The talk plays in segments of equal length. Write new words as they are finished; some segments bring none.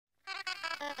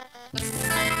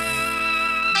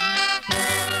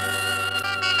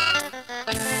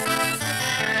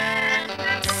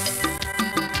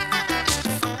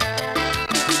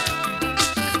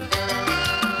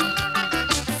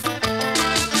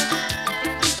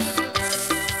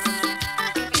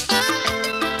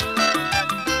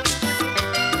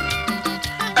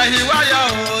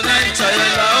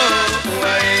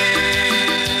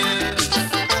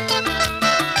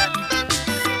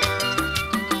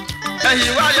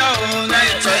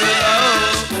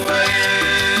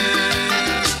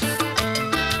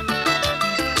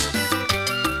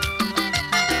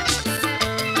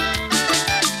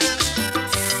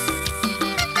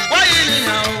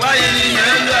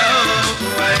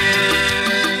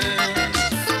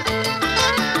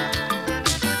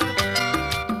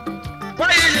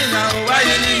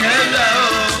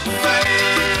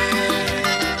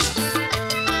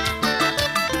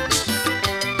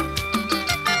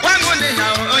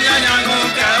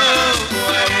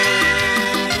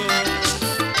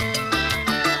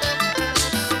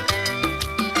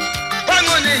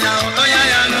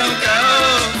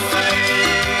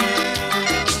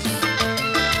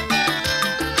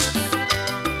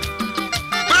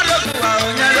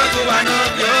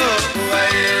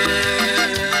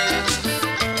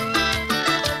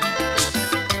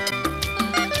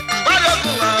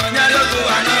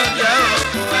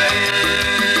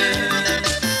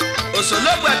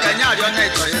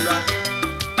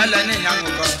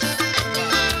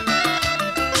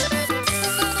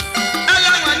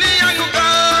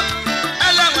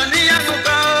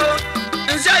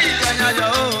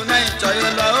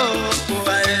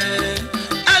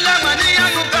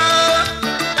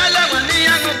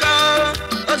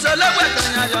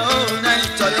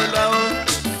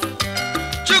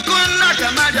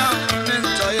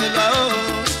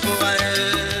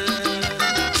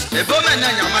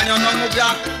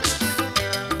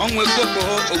Onwe koko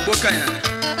ogbokanya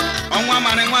onwa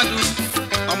mare nwadu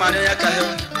o mare ya kahe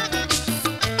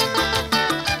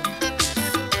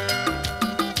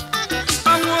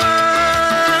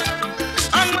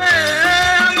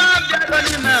ama biado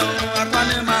ni me o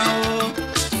akwane ma o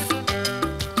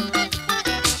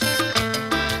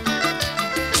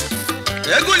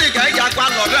eguni ga ya kwa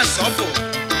Lawrence opo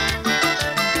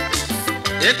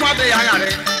ekwa be ya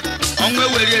gare onwe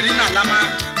weri eri na lama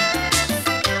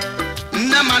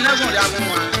Nama never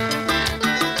yawa.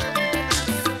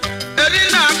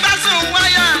 Erina baso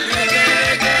waya.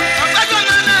 Baso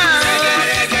nana.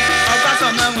 Baso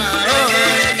mama.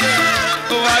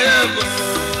 Oh waya go.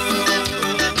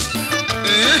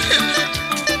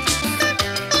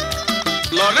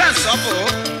 Lawrence Opo,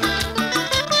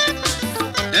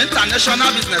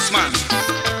 international businessman,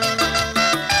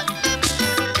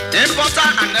 importer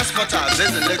and exporter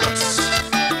based in Lagos.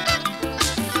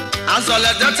 As well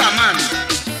as Delta man,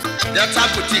 Delta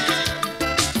boutique,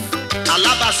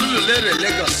 Alaba Sululere,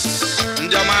 Lagos,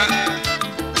 Njama.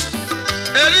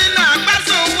 Erina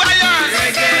baso waya.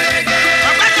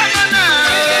 Baso nana.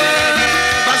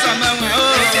 Baso mama.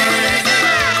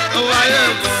 Oh waya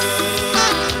go.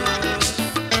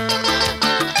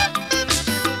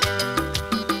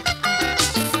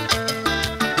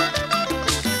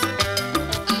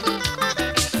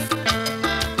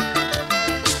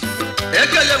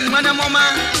 Mwana mama,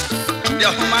 the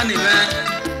human man,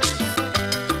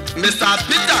 Mr.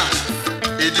 Peter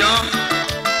Ijon,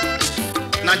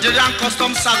 Nigerian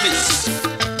Customs Service,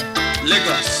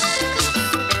 Lagos.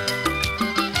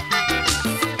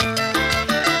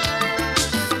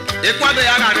 Ekwado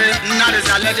yagare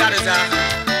nariza lejareza.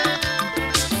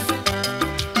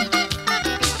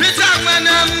 Peter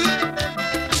Mwenem,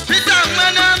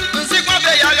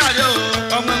 nsikwabe yagare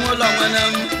o, omwenwolo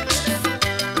Mwenem.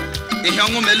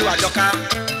 Ihongu melu ajoka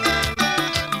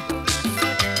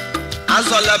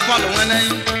azole Paul wene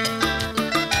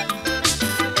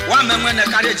wa menwene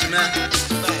carriage me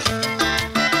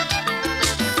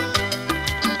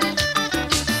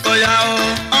oya o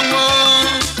onwo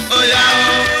oya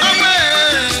o onwe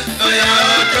oya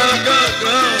o go go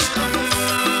go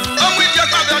omu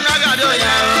ijoka be na gade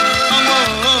oya o onwo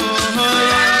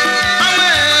oya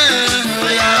onwe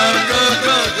oya o go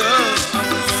go go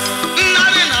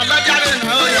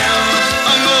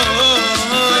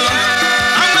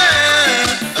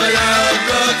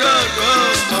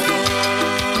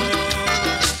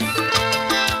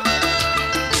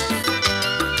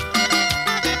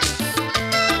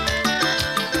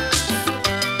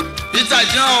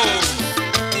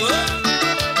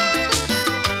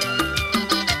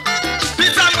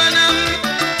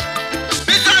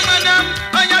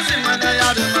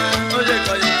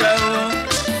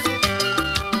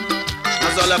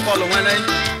Paul wene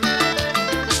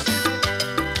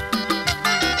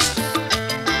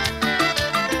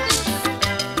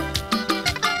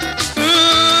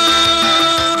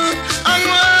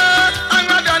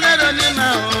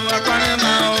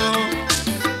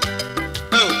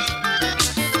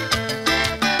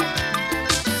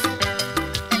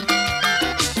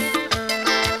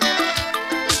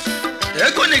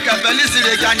Felisi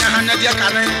de Ganya Hanadia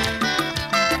Kane.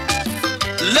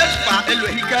 Lepa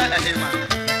Elohika Ahema.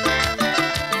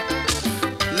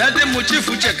 Nade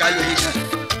Muchifu Cheka Elohika.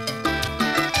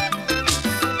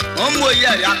 Omo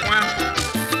Yari Akwan.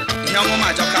 Nyamu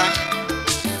Majoka.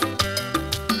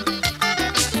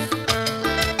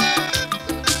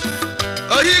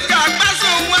 Ohika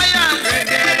Akpaso Waya.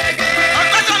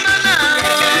 Akpaso Mana.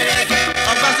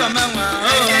 Akpaso Mama.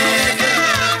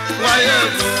 Waya.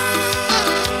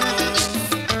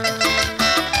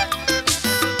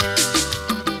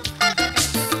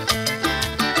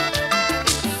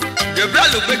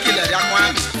 Gabriel Bekile Yakwa,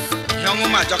 Young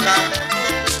Majoka,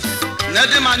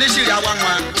 Nadi Manishi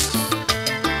Yawanwa.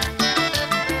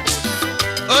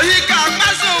 Ohika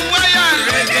Maso Waya,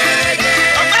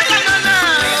 Opatanana,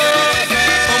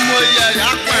 Omoya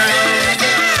Yakwa,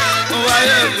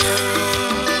 Waya.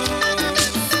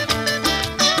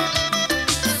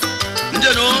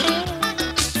 Njeno.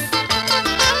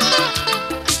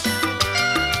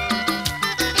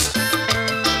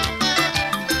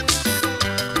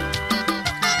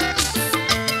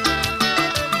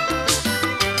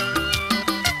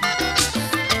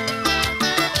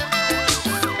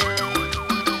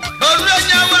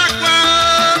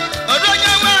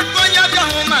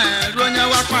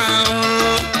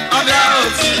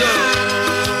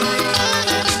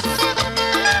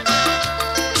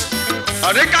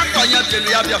 Oreka konya telu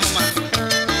ya bia homa.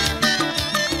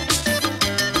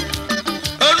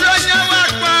 Oronya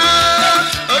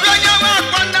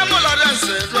wakwa na mo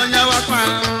Lawrence, oronya wakwa.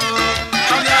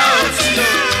 Abia otilo.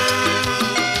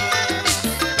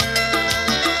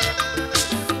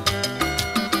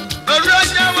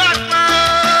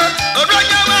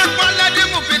 Oronya wakwa na di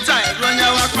mu Peter, oronya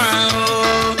wakwa.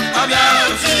 Abia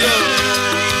otilo.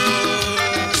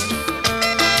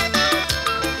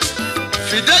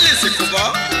 Fidelis Kuba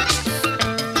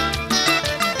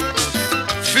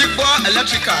Fibo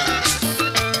Electrical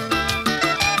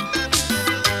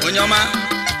Onyoma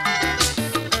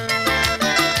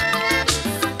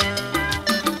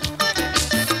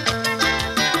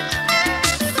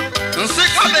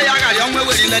Nsikabe yaga yomwe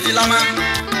weri ledi lama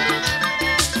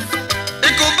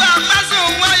Ikuba Abaso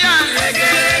Waya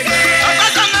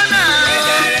Abaso Mana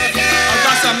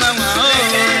Abaso Mama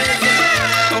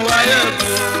Waya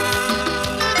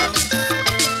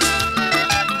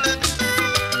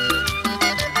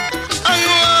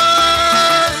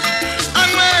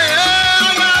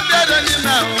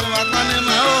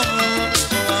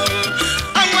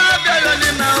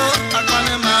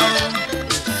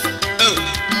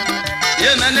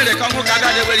Kongo kada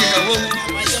de weri kawo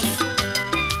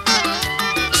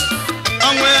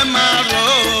Anwe maro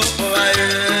oaye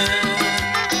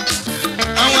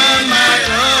Anwe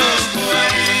maro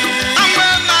oaye Anwe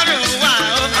maro wa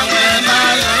Anwe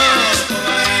maro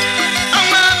oaye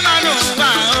Anwe maro wa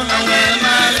Anwe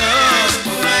maro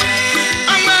oaye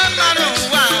Anwe maro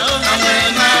wa Anwe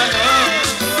maro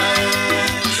oaye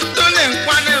Tune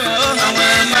nkwane wa Anwe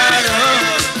maro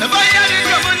Eboya ni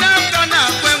komo na mtona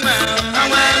kwenwe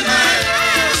Anwe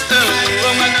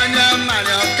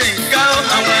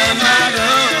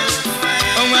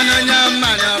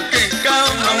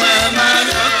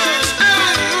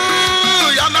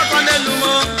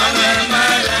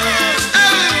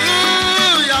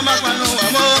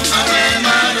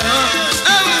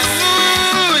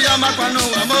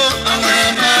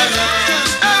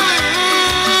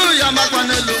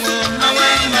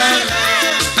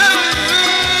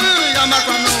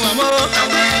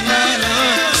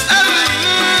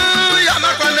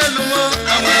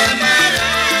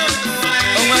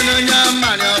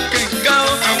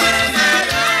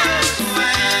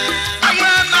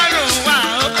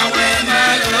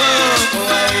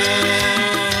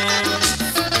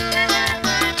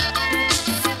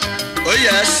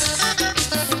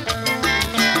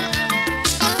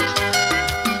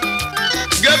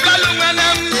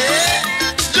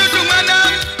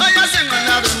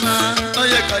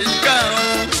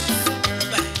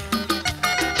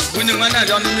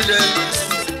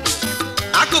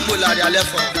Akubula ya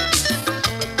lefo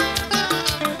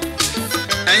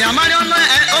Enyamari ono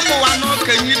omo wa no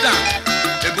kenyida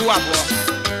ebu wabo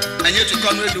enye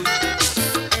tukonu elu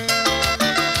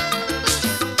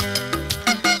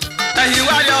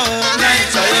Ehiwa yo na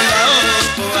itayola o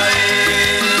boae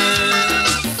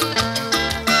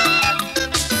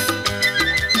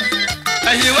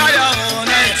Ehiwa yo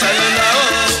na itayola o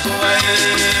boae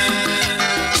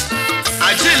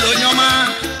Ajilo nyoma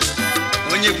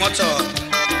onye moto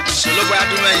solo boy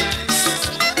adumai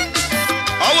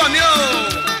owo mi o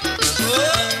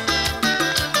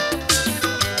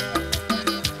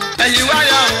Ehiwa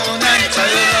yo na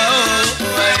itayola o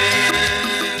boae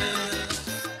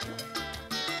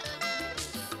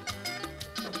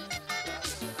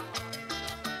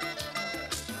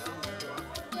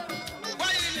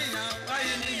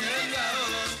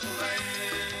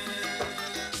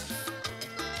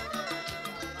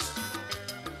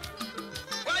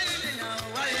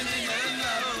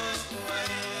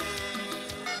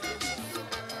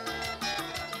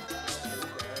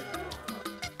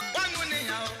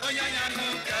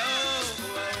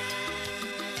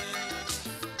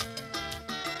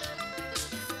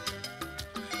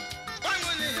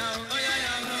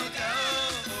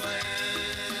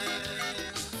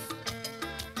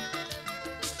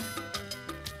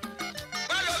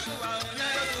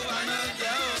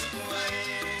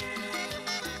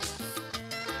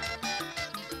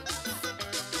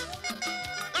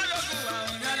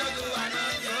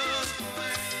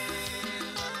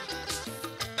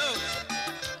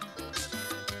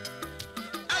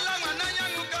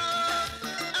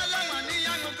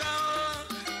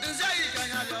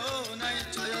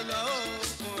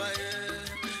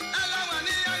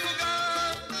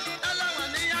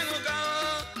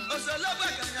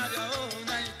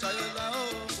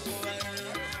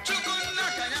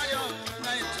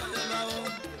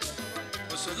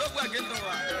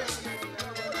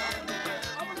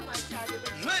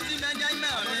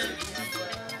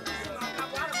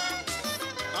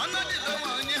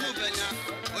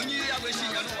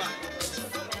nuwa.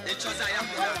 Echoza ya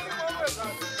kwa.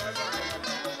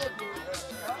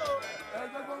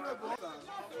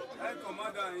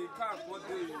 Commander, he can't put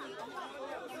the ground.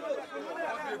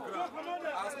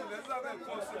 As the Elizabeth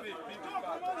constantly beat the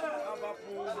back,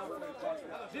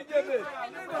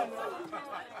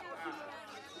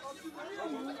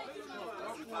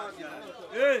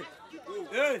 Hey!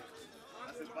 Hey!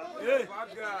 Hey!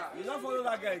 You don't follow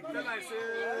that guy again. Then I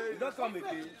say, You don't come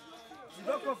again. She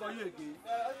don't come for you again.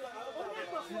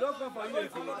 She don't come for you again.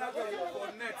 follow that guy for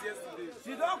net yesterday.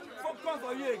 She don't come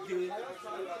for you again.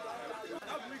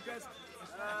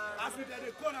 As we did the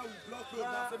corner, we block road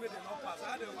now, so make them not pass.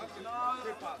 How they want to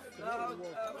pass? They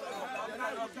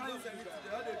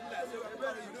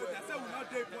say we not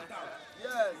dey important.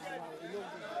 Yes.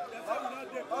 They say we not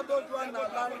dey. All those ones are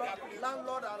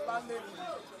landlord and landlady.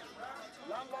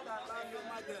 Landlord and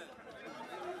landlady.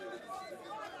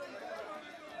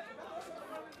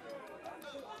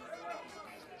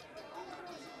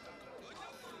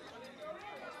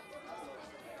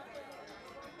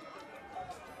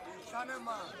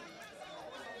 Shanema, I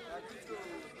need to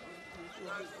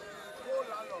go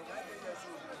landlord, 90 years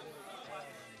old.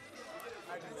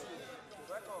 I need to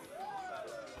welcome.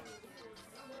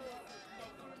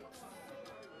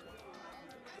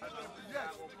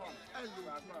 Yes,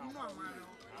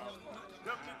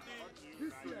 Definitely,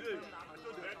 today,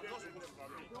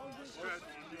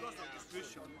 because of the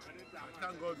situation, I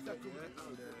thank God we are here and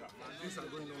things are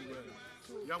going on well.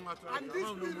 And this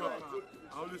period, I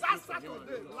always that pray for him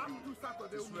Saturday, last two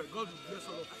Saturday, God will bless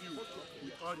all of you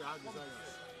with all your heart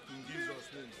desires in Jesus'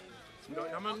 name.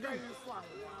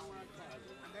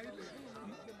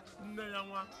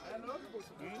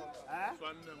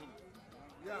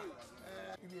 yeah.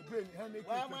 In the brain, how many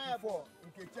before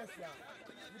in Chester?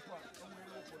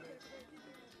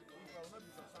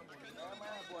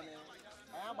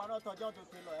 I am not a judge to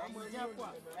tell you. I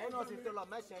know to tell a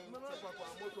machine.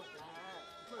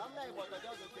 I'm not able to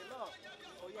judge to tell you.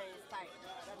 Oh, yeah, it's time.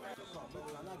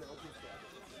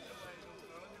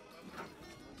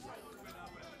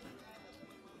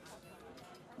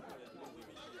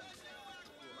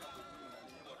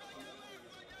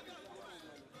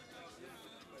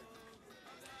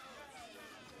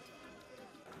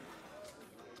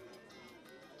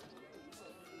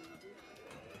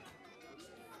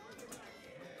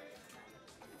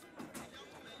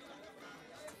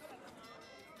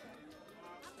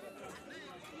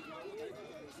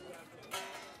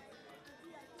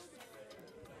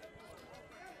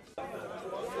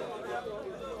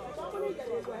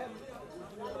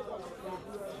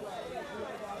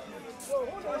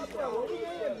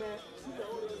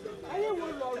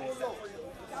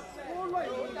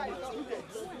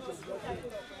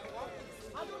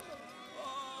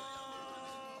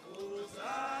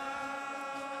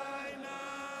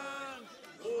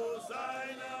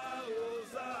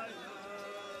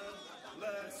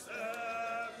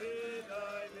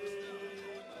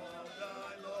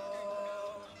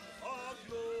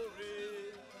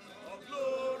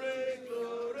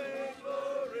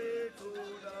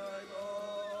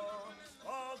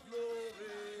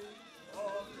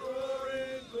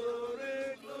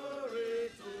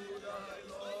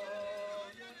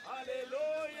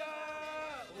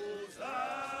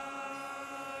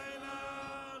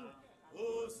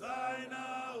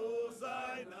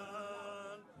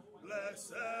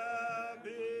 Blessed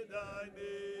be thy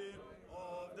name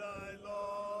of thy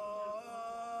Lord.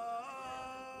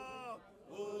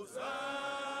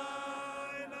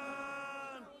 Hosanna,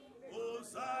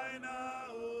 Hosanna,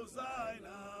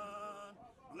 Hosanna.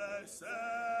 Blessed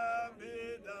be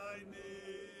thy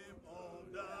name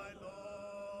of thy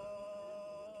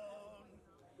Lord.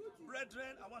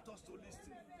 Brethren, I want us to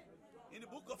listen. In the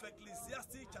book of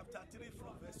Ecclesiastes, chapter 3,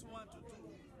 from verse 1 to 2,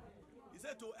 he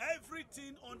said, to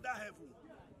everything under heaven,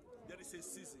 there is a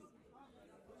season.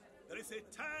 There is a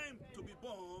time to be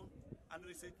born, and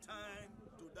there is a time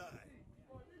to die.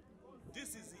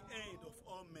 This is the end of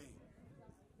all men.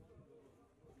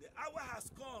 The hour has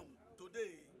come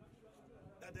today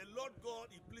that the Lord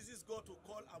God, it pleases God to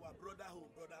call our brother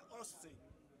home, Brother Augustine,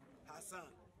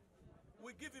 Hassan.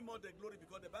 We give him all the glory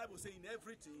because the Bible says in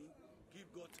everything,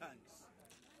 give God thanks.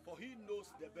 For he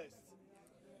knows the best.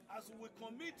 As we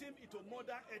commit him into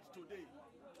Mother Earth today,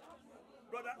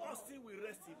 Brother Austin will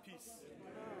rest in peace.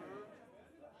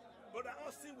 Brother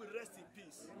Austin will rest in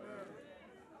peace.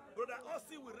 Brother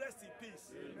Austin will rest in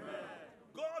peace.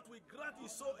 God will grant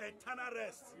his soul eternal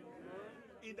rest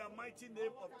in the mighty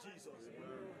name of Jesus.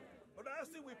 Brother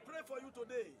Austin, we pray for you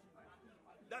today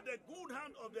that the good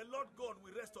hand of the Lord God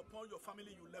will rest upon your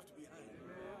family you left behind.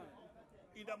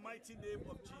 In the mighty name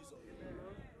of Jesus.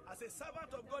 As a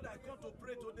servant of God, I come to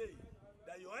pray today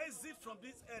that your exit from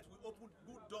this earth will open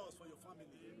good doors for your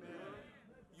family. Amen.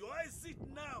 Your exit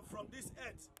now from this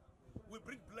earth will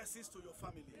bring blessings to your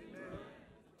family. Amen.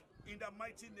 In the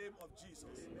mighty name of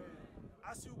Jesus. Amen.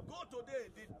 As you go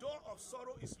today, the door of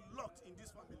sorrow is locked in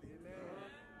this family. Amen.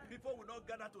 People will not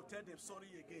gather to tell them sorry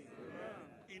again. Amen.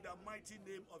 In the mighty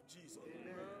name of Jesus.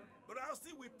 Amen. But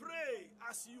Austin, we pray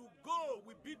as you go,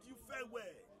 we bid you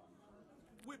farewell.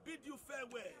 We bid you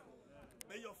farewell.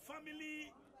 May your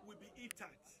family will be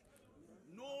intact.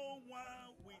 No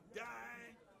one will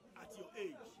die at your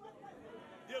age.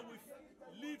 They will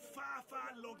live far,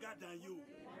 far longer than you.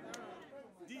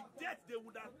 The death they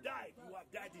would have died, you have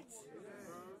died it.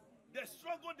 The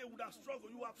struggle they would have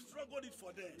struggled, you have struggled it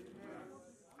for them.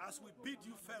 As we bid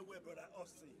you farewell, Brother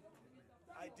Austin,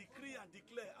 I decree and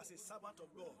declare as a servant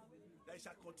of God that it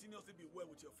shall continuously be well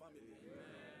with your family.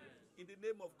 In the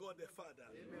name of God the Father,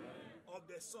 of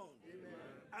the Son,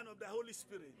 and of the Holy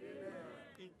Spirit.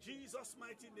 In Jesus'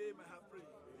 mighty name I have prayed.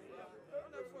 God,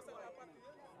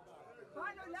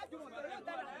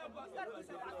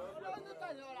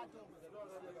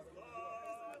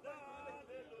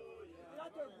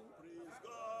 praise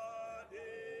God,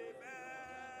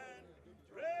 amen.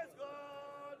 Praise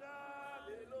God,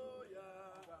 hallelujah.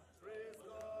 Praise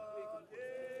God,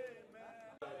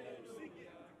 amen. Sing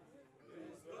it.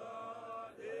 Praise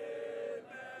God,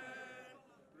 amen.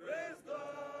 Praise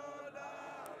God,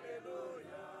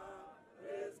 hallelujah.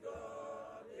 Praise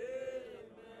God, amen.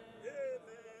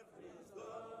 Amen. Praise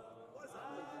God. What's that?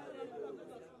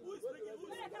 Who is bringing? Who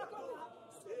is bringing?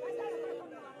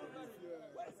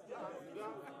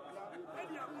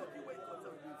 Any are walking way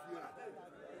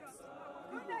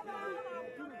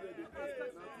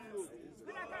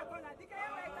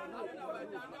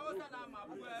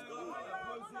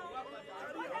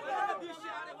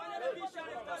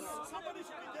somebody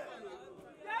should be there.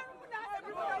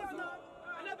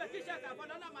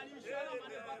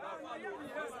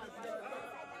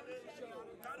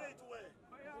 Carry it away.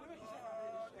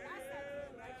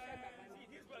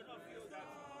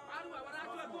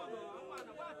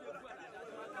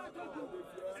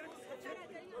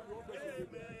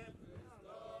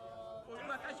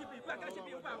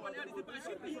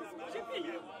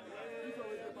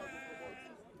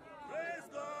 Praise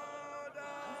God.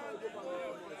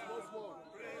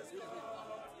 Praise God.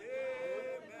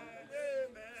 Amen.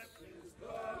 Amen. Praise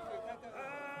God.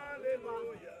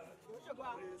 Hallelujah.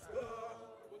 Praise God.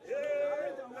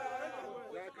 Amen.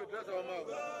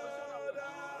 God.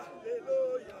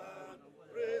 Hallelujah.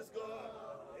 Praise God.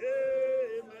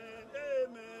 Amen.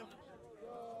 Amen.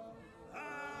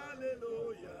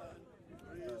 Hallelujah.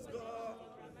 Praise God.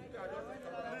 Amen.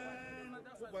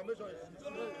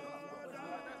 God.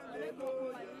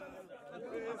 Hallelujah.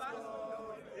 Praise God.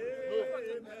 Amen.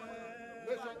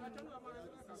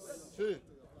 See,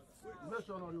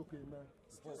 nation are okay, man.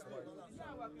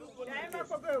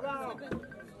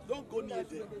 Don't go near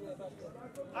them.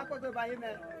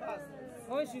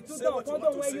 On suis tout dans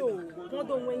pendant wayo,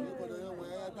 pendant wayo.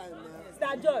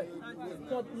 Star Joy,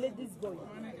 for ladies boy.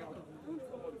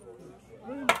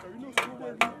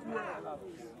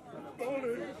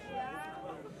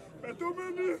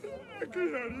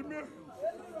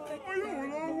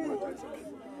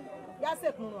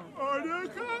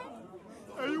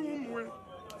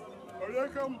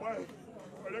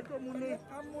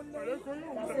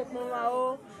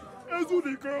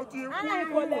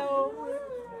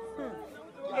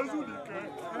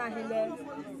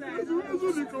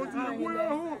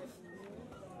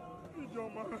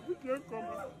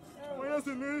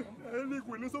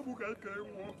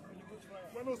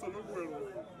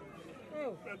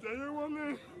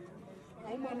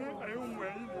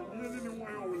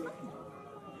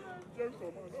 Yes,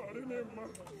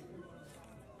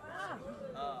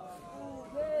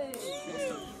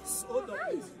 Hold on,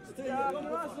 please. Stay here.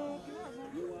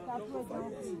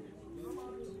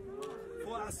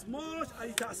 For as much as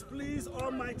it has pleased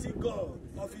Almighty God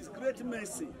of his great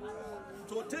mercy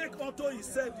to take unto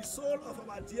himself the soul of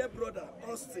our dear brother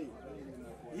Austin,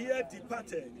 here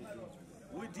departed,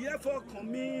 we therefore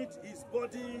commit his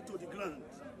body to the ground,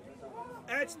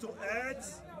 earth to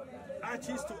earth,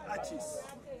 ashes to ashes,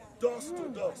 dust to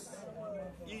dust,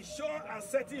 in sure and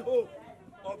certain hope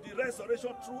of the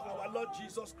resurrection through our Lord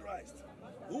Jesus Christ,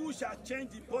 who shall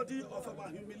change the body of our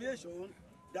humiliation,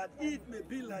 that it may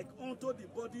be like unto the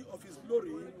body of his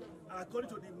glory, according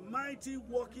to the mighty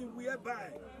working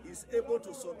whereby he is able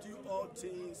to subdue all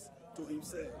things to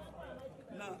himself.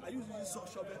 Now, are you using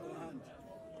such shovel in hand?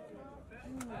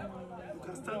 You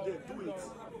can stand there. do it.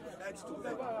 Head to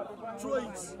head. Throw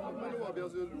it.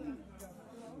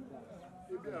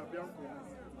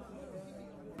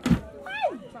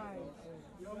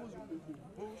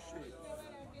 Bullshit.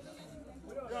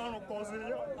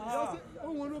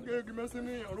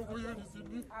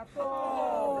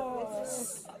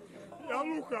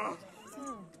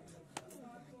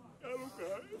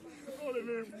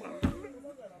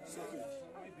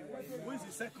 Who is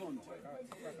the second?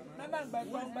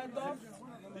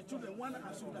 The children, one and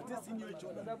two, that are senior each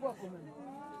other.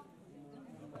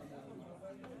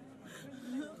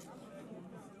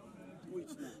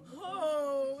 Which now?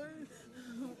 Oh.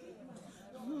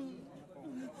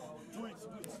 Do it.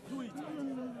 Do it.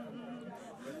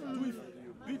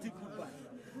 Beat it goodbye.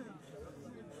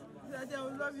 Daddy, I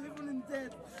will love you even in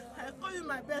death. I call you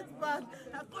my best friend.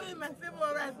 I call you my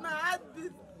favorite. My heartbeat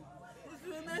is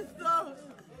remain strong.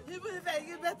 Even if I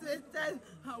give birth to a child,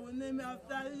 I will name it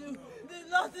after you. The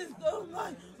loss is so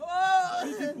much. Oh!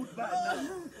 Beat it goodbye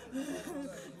now.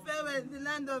 Farewell in the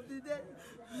land of the dead.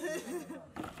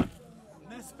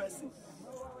 Next person.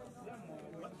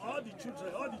 All the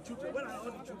children. Where are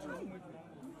all the children?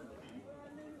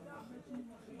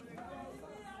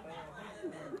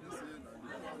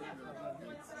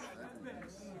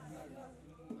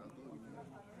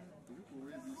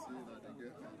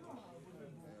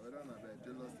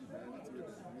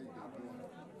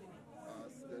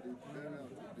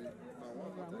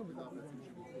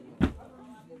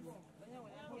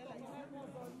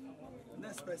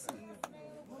 Next person.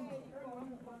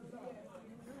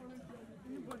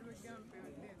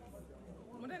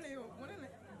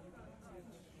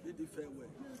 Did the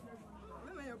farewell.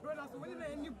 When your brother, so when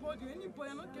anybody,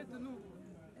 I don't care to know.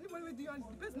 Anybody with the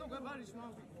person not going to vanish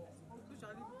one week. So shall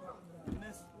it?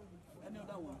 Next, any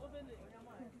other one?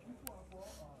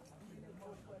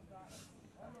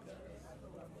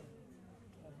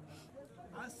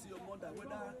 Ask your mother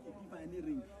whether you give her any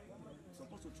ring.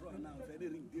 Supposed to throw her now. If any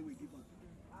ring they will give her.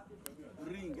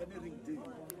 Ring, any ring they.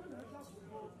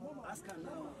 Ask her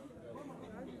now.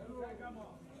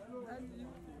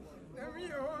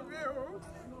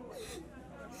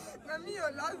 Nami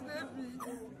your last baby.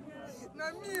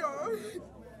 Nami your.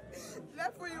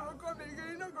 Therefore you will come again.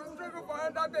 You're not going to struggle for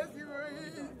another person to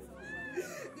eat.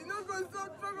 You're not going to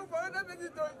struggle for another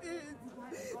person to eat.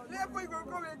 Therefore you will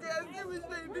come again. I still wish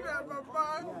you be my papa.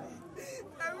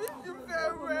 I wish you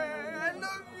farewell. I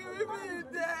love you even you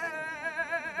there.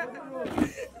 I love you.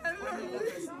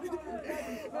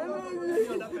 I love you. Any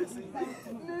other person?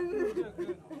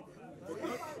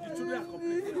 The children are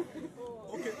complaining.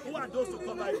 Okay, who are those to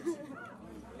cover it?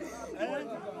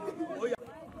 Oh yeah.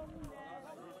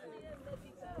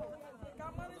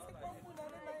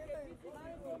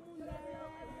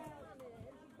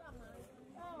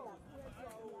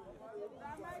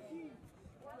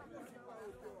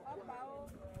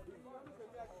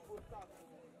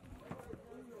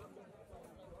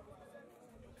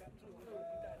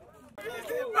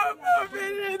 Mama,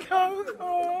 baby, don't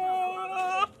go.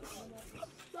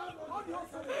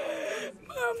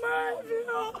 Mama,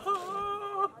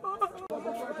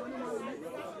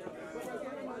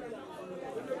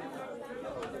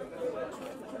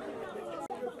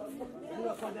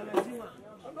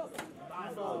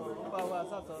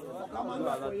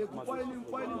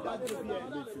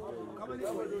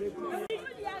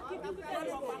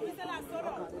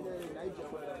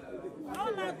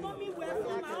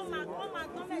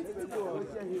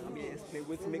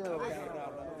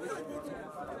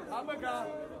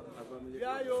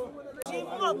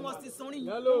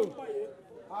 Hello.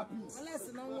 Unless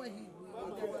no way he I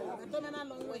don't know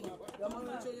long way.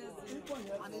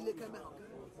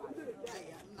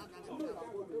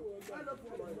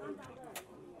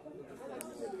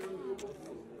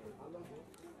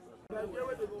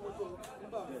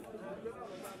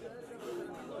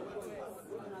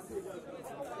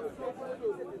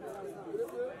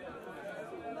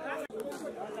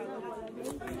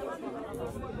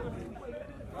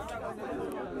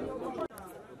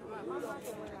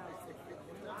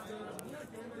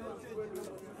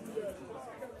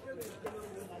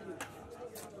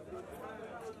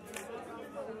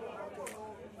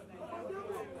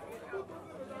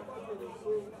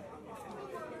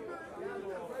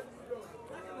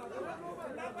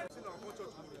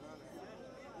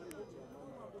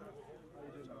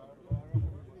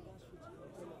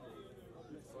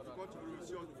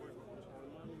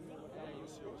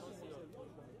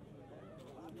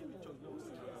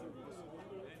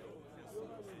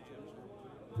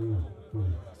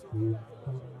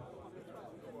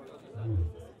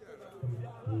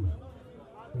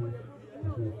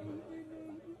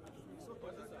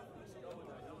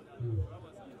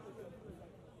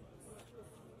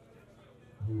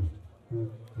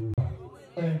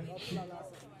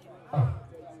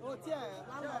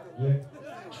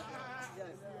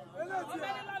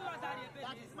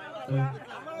 Okay.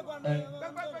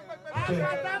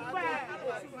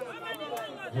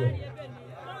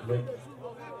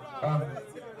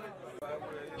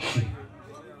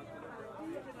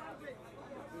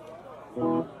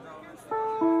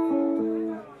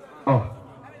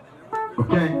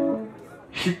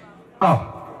 She.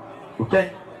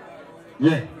 Okay.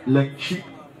 Yeah. Like she.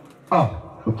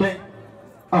 Okay.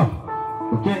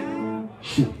 Okay.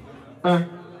 She.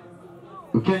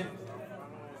 Okay.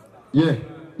 Yeah.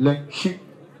 Like she.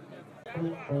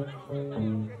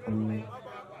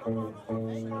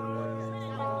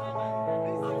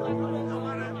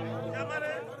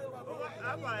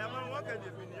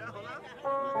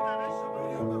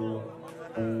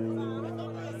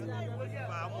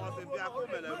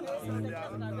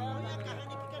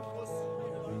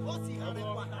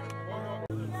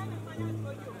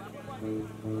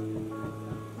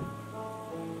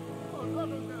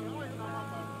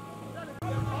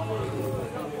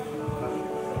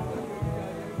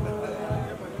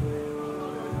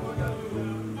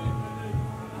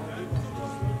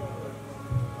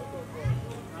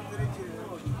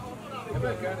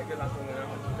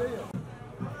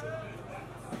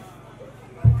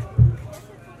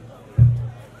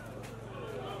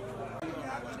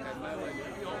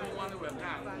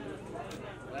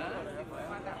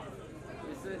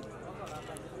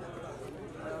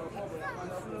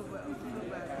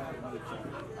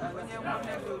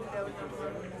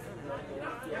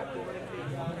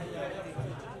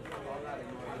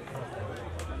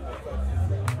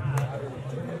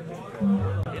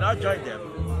 You not join them.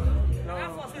 No.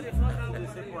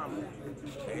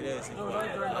 It is.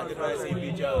 I didn't see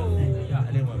picture. I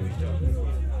didn't want picture.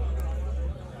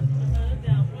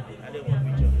 I didn't want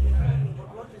picture.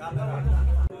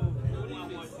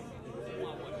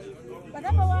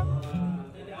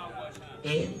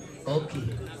 Okay.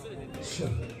 Sure.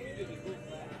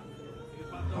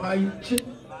 How are you?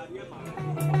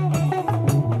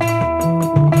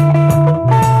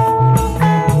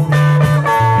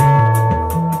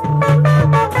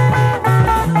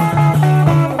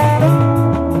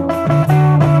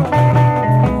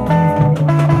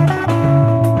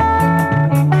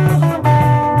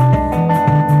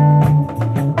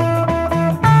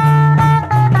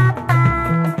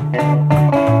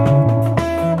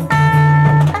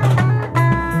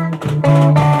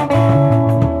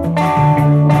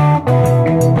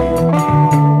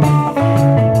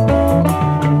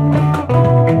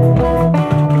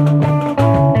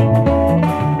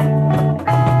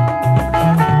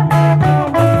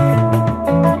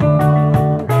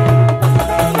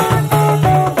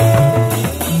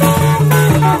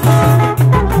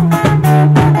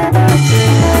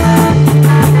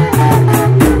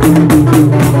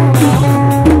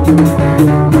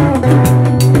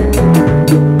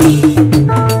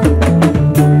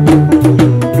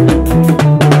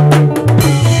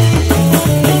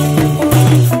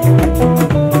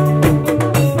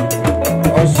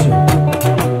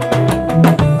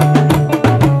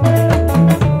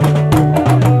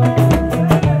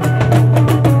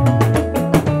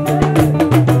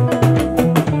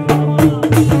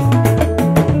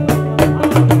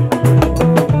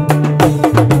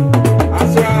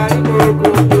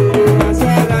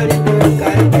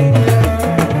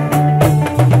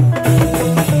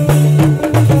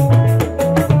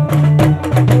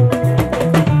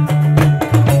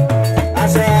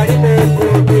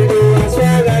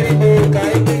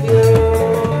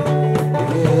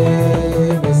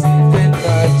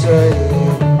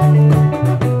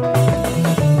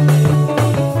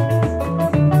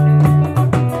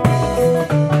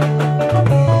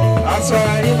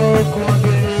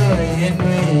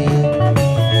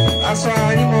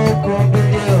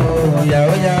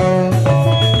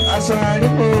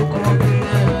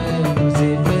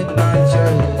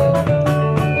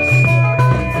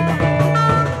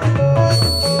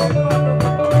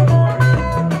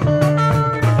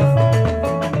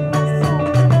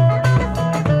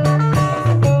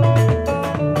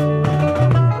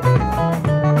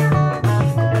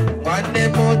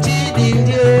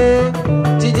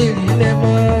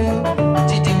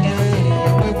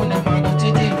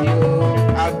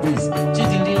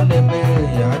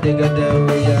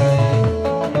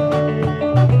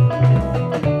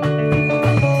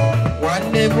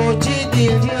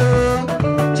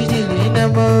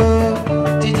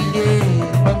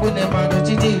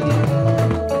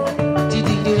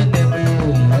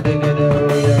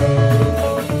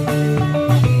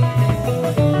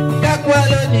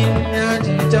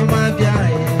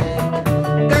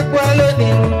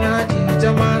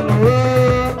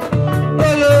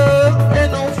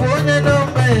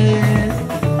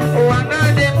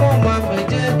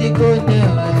 Go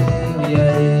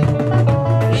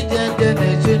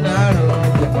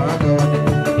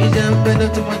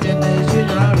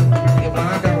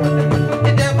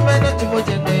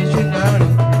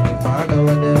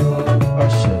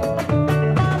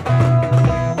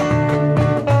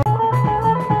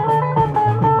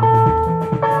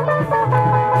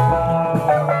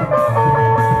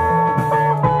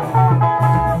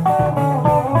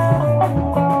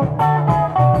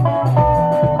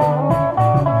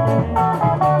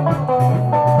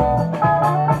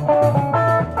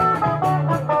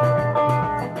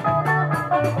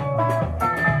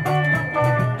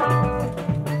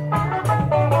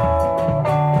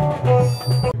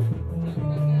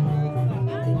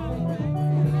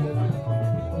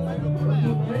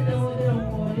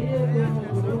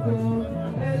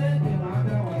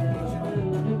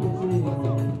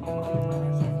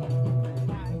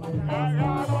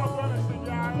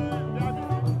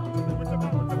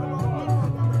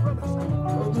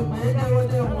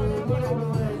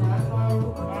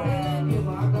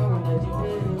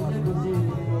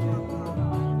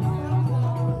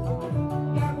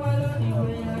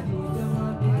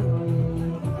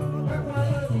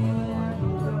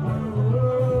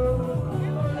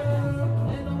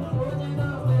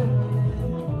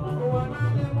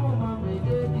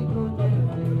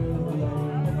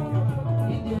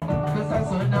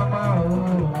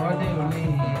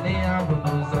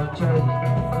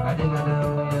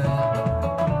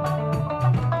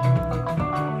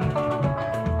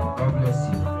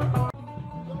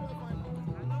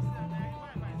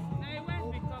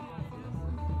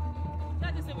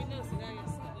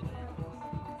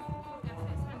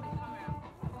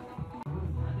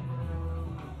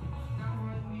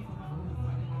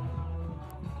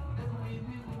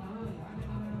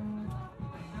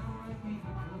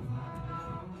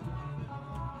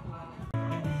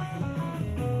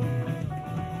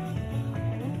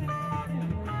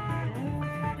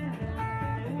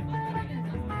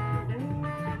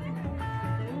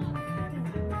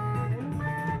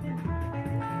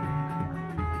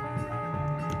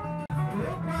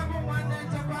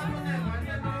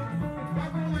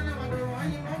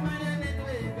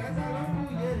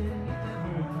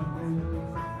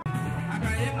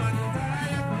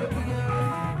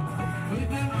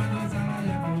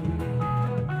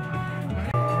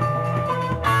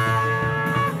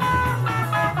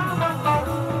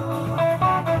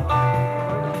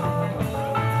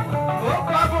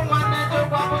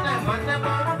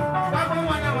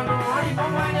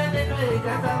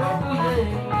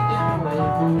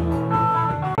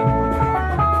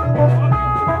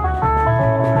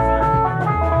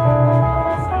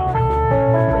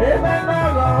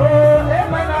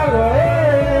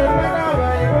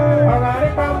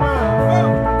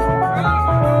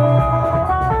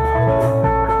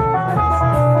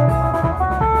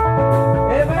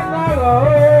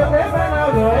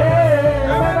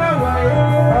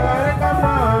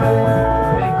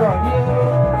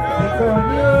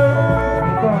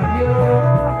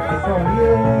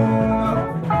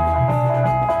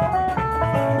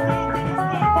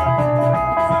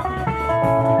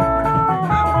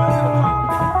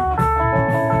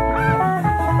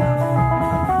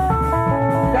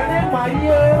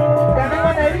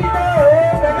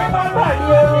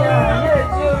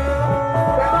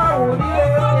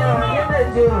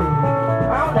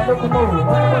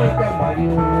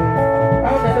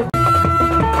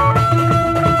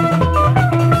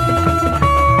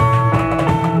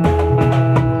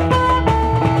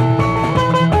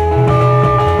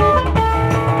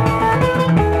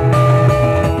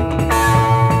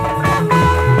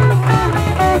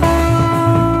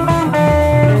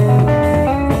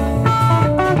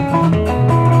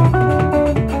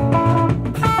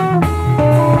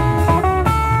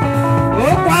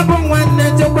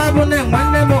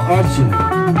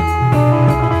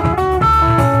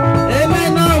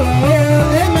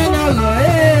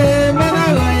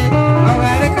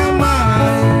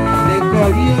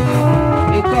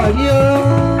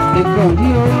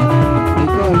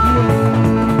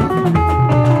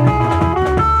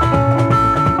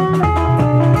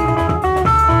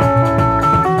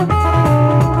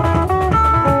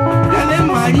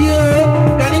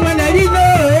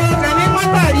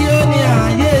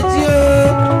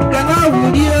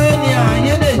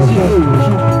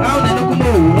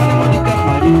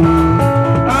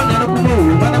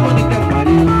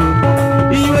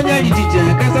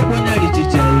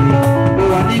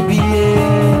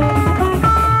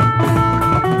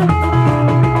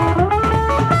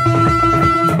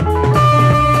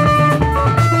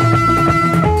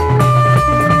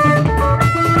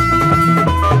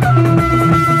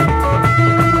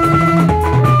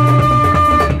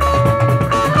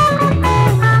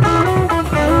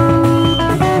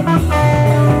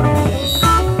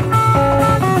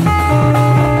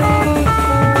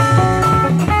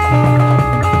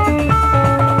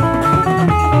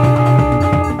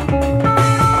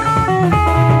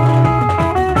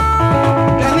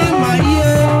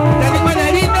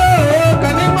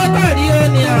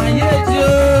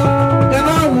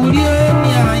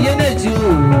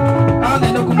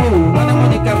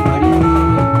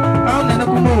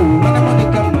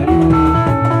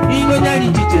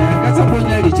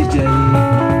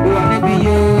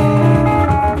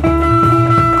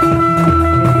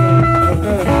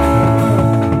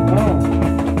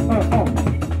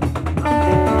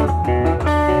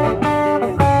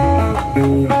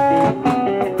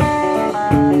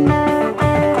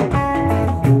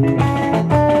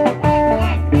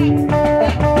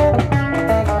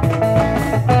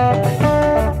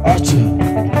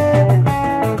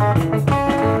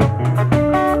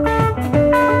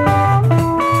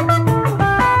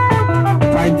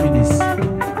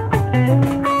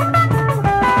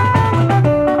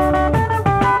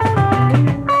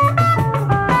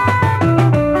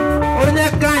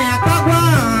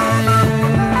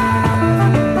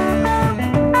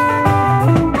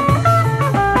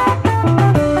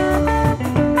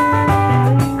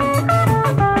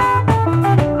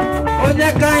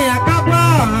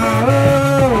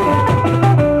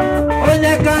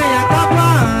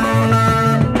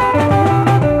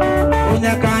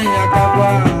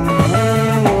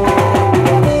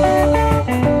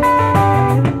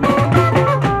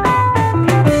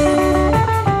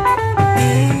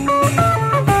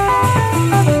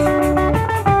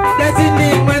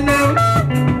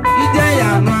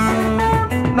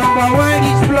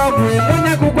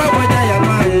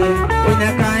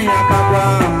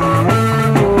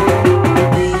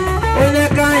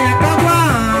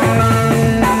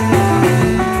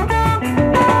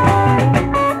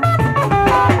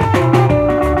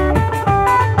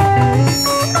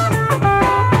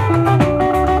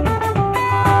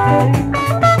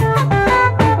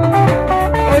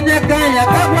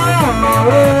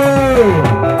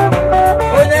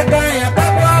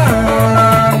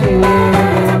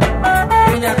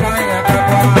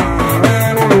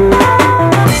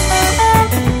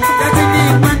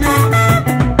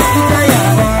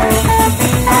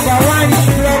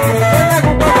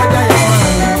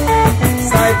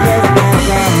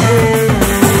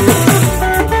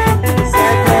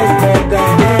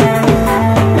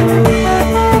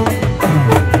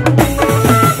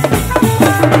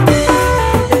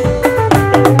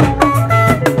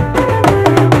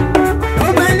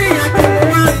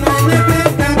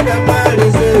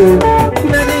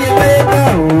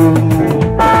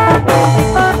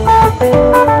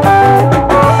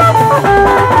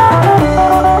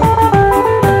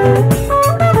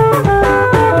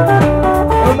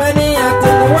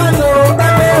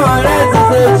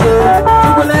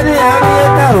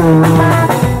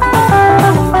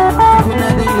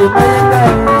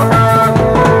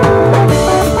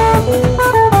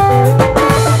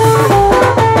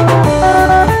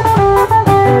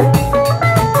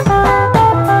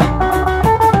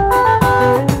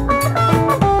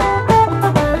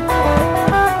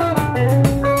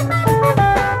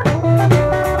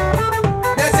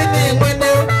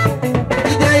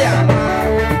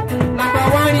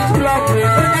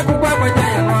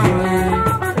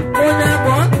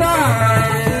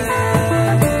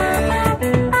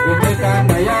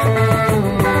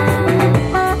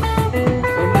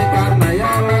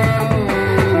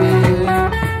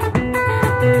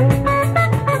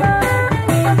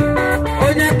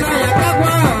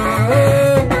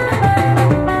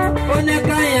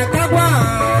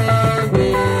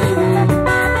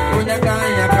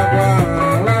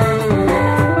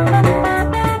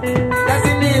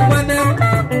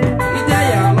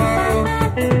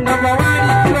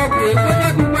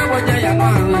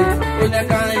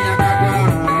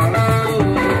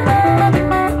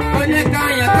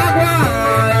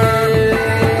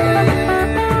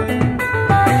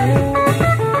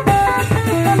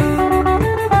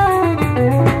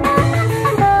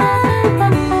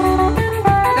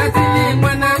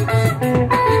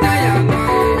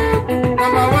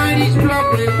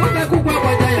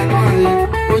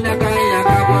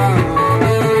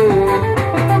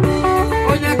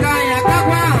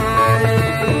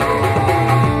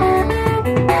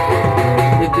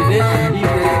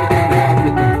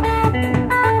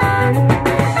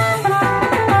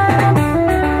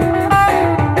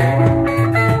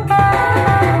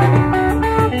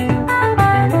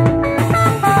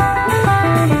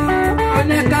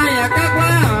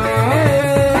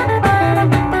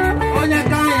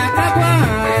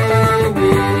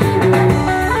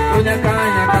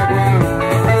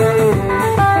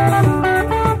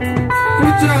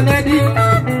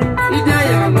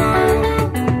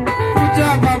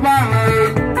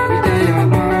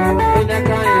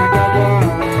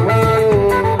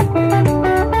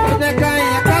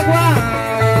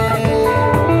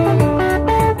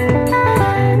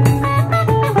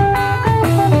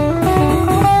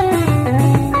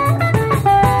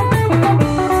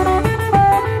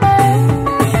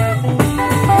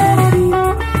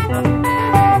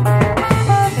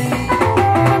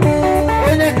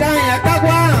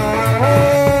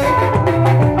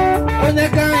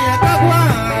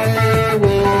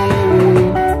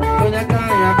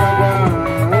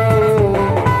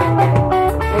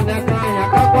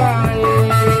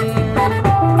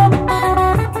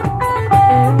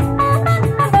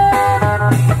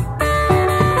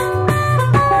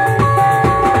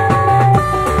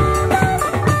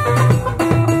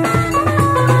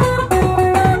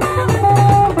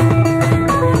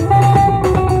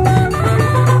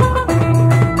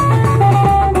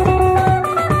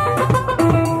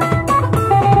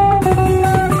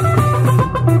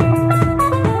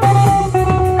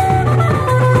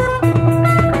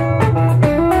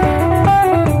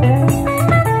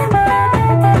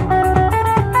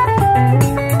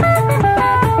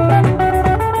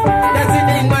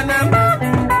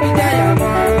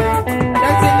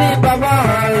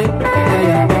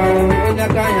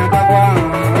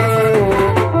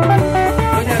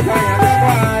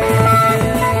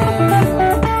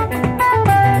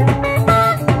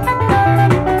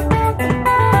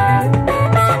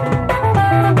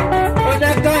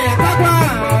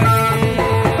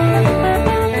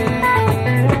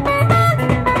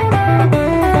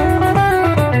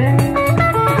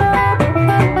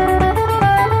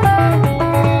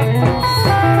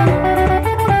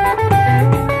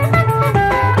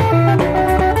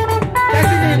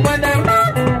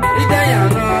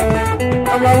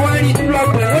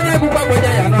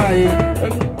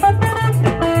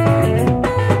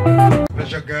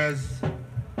Special guests,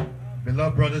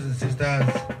 beloved brothers and sisters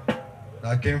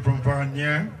that came from far and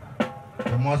near,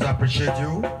 we must appreciate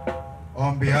you.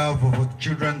 On behalf of the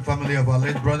children, family of our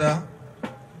late brother,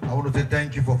 I want to say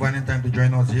thank you for finding time to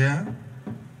join us here.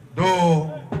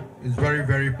 Though it's very,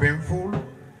 very painful,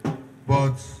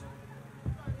 but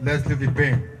let's leave the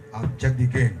pain and check the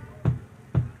gain.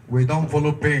 We don't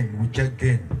follow pain, we check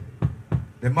gain.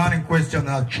 The man in question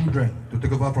has children to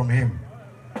take over from him.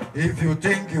 If you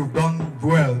think you've done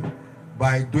well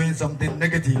by doing something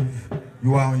negative,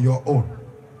 you are on your own.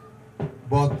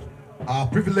 But our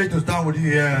privilege to stand with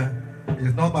you here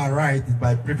is not by right, it's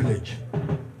by privilege.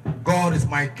 God is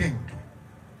my king.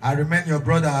 I remain your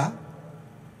brother,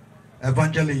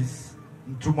 Evangelist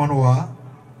Ntumonua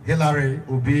Hilary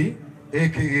Obi,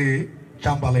 aka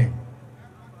Chamberlain.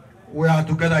 We are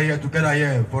together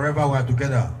here, forever we are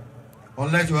together.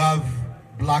 Unless you have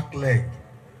black leg,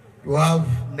 you have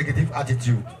negative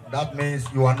attitude, that means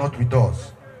you are not with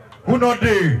us. Who not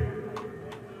there?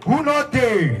 Who not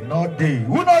there? Not there.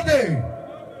 Who not there?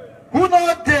 Who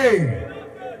not there?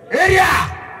 Area!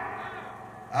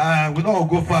 We don't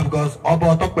go far because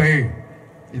about Okpe.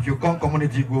 If you come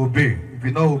community, go obey. If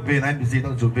you don't obey, 90%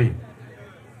 don't obey.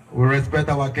 We respect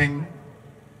our king,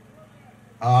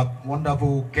 our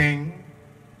wonderful king,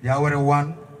 Yahweh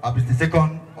one, the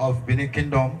second of Benin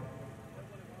Kingdom,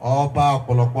 Oba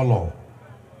Polopolo,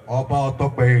 Oba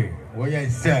Otokpe, what you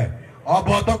say?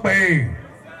 Oba Otokpe,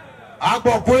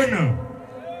 Agbo Kwenu,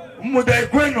 Umude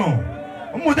Kwenu,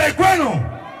 Umude Kwenu.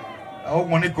 Oh,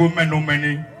 money go meno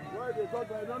many.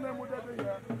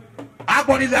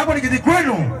 Agbo Gidi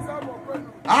Kwenu,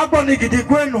 Agbo Gidi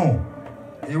Kwenu.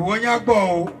 You want your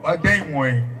go a game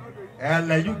way, and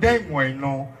let you game way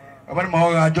no. I want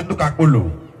my John to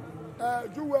Kakulu.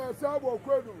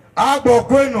 Agbo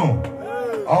Kwenu.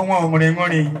 All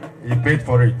money, he paid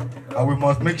for it. And we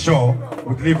must make sure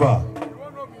we deliver.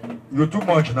 You're too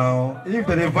much now. If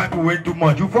they invite you way too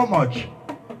much, you for much.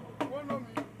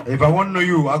 If I want to know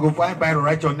you, I go find by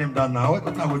write your name down now. What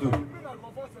can I do?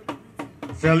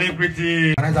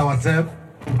 Celebrity. Organize ourselves.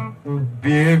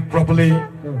 Behave properly.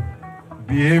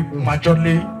 Behave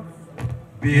maturely.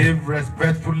 behave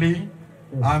respectfully,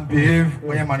 and behave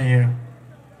when you're here.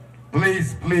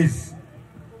 Please, please,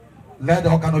 let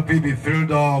the canopy be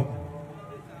filled up,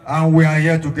 and we are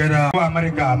here together.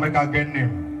 America get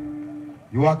name.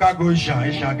 You are go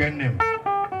Isha get name.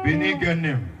 Benin get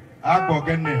name. Agbo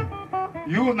get name.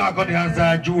 You not got the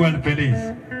answer, Jewel Felix.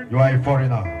 You are a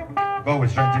foreigner. God will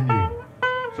strengthen you.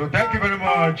 So thank you very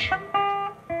much,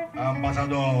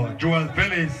 Ambassador Jewel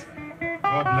Felix.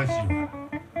 God bless you.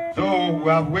 So we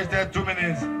have wasted 2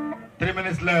 minutes, 3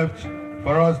 minutes left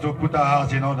for us to put our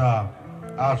house in order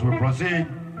as we proceed.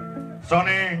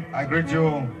 Sonny, I greet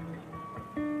you.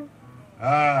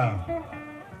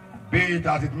 Be it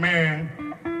as it may,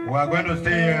 we are going to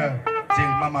stay here till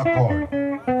Mama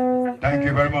call. Thank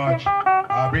you very much.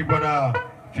 Our big brother,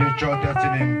 Future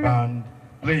Destiny Band.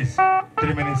 Please,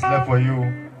 3 minutes left for you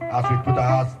as we put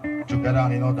our house together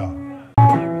and in order.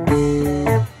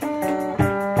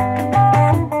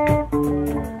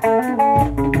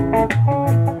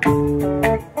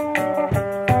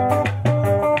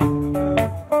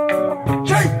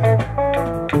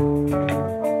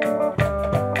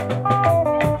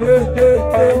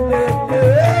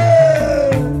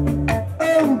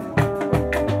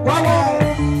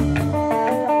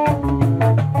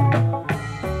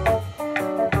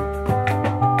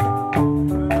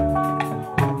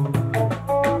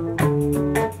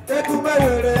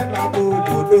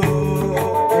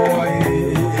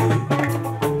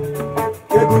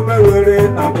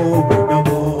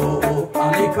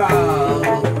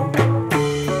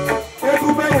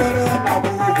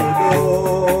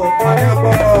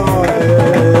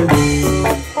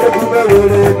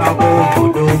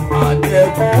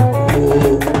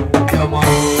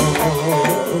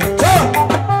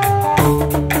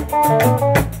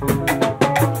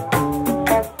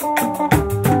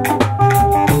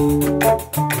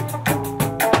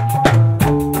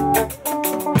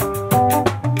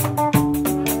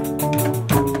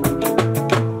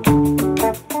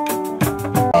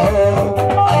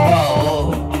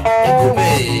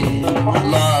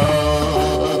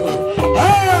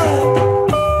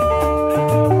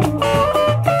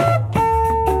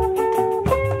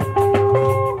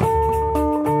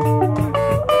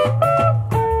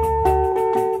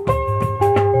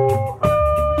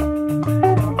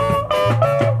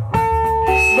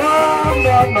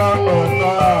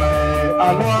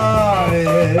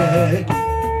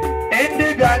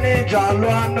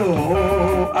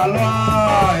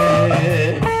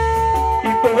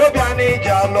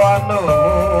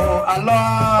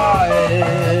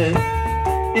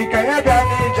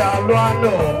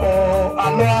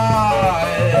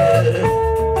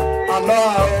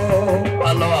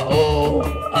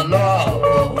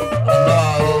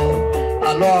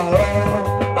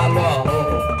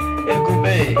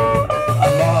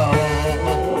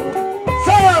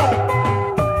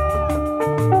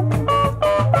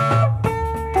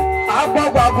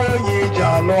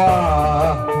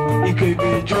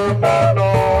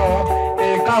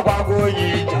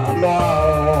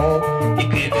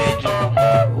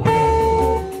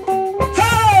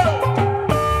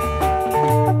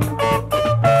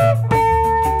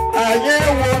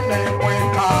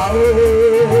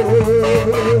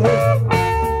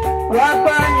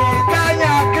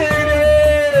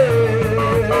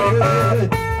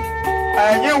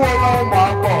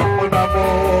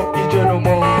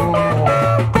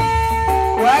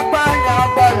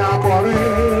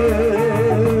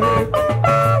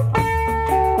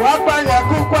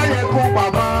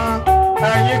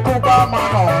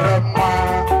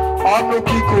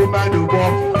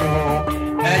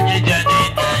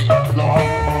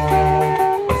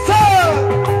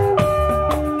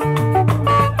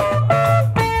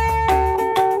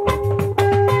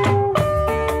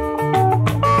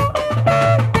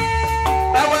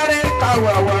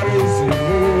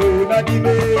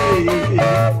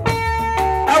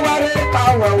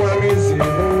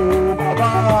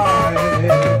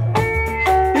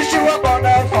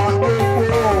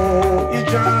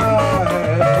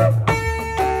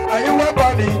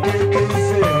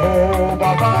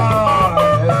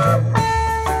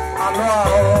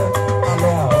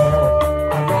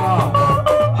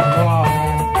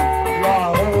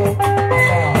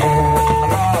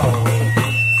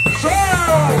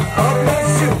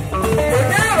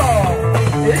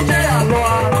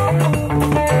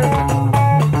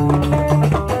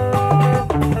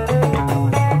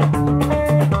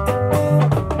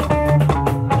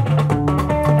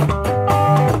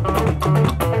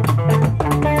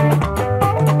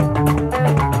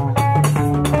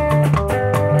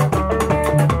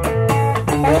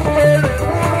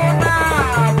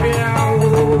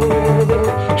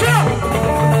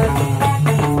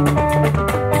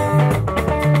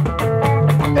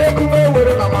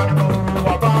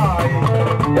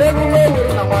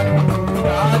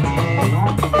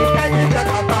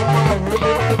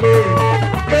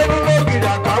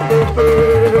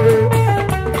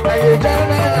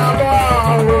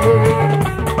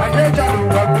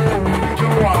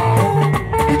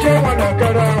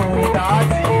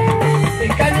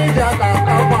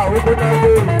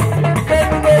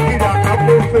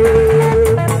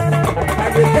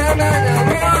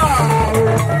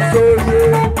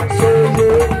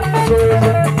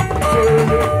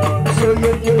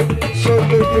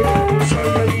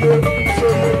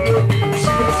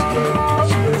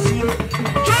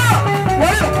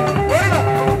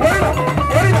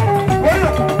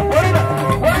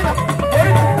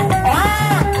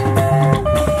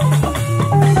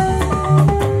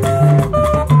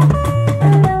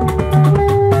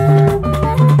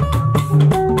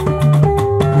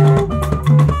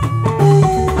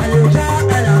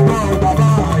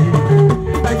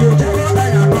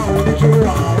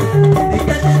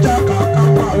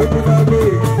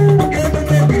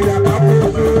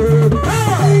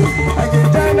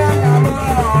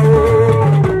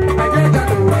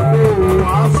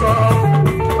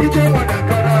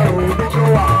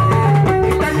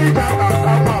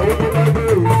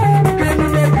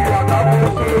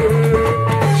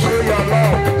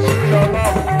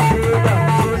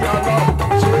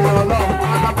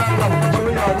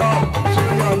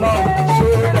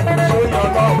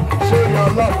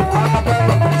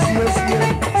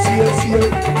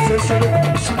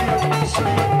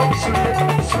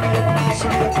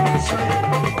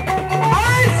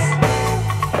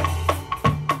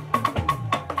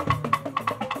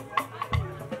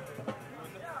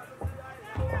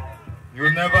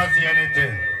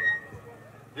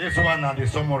 one and the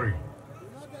summary.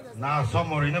 Now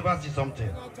summary, you never see something.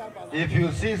 If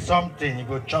you see something, you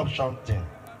go chop something.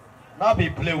 Now be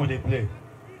play with the play.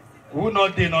 Who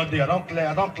not there, not there.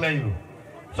 I don't clear you.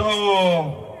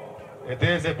 So it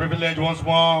is a privilege once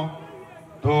more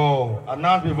to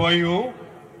announce before you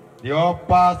the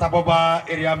Upper Sakoba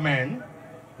area men.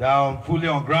 They are fully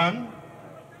on ground.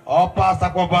 Upper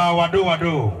Sakoba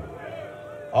Wado.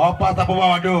 Upper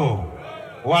Sakoba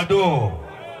Wado.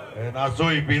 And I saw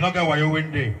it be not get why you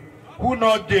win day. Who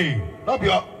not day? Not be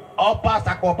Upper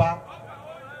Sakoba.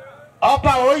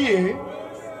 Upper Oye.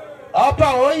 Upper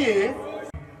Oye.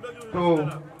 So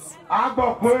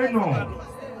Agbo Kweno.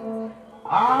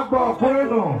 Agbo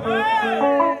Kweno.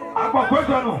 Agbo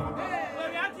Kweno.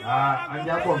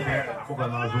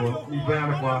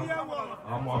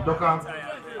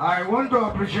 I want to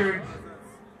appreciate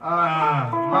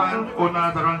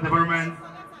landowners around the government,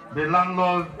 the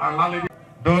landlords and landladies,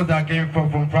 those that came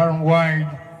from far and wide,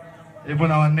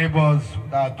 even our neighbors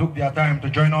that took their time to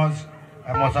join us.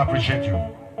 I must appreciate you.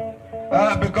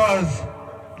 Because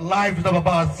life is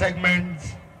about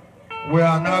segments, we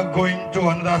are now going to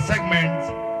another segment.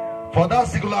 For that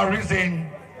singular reason,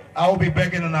 I will be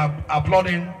begging and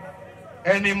applauding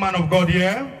any man of God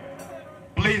here.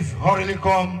 Please hurriedly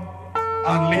come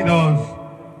and lead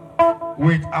us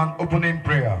with an opening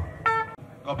prayer.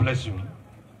 God bless you.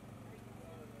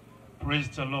 Praise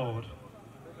the Lord.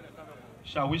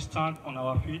 Shall we stand on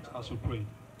our feet as we pray?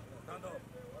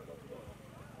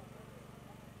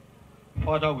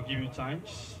 Father, we give you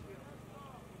thanks.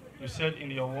 You said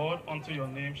in your word, unto your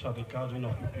name shall the gathering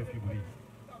of your people be.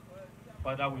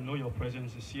 Father, we know your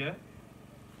presence is here.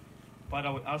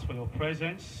 Father, we ask for your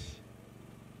presence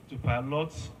to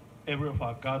pilot every of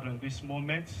our gathering this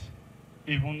moment.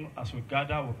 Even as we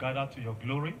gather to your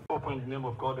glory. Open in the name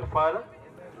of God the Father,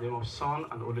 in the name of Son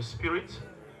and Holy Spirit.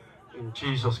 In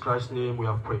Jesus Christ's name we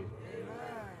have prayed.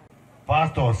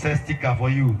 Pastor says sticker for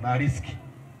you, na risk.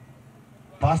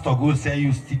 Pastor go sell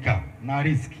you sticker, na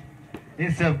risk.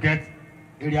 Himself get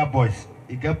area boys,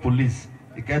 he get police,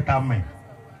 he get army,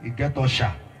 he get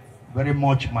usher, very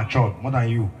much matured, more than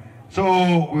you. So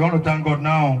we want to thank God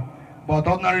now, but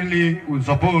ordinarily we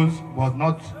suppose, but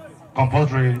not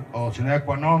compulsory or sine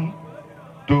qua non,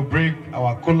 to break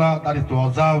our kola, that is to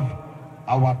observe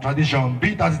our tradition.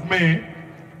 Be it as it may,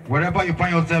 wherever you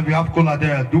find yourself, you have kola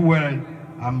there, do well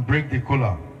and break the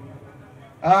kola.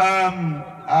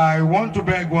 I want to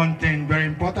beg one thing very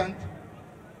important.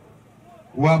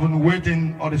 We have been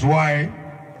waiting all this while.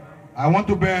 I want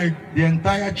to beg the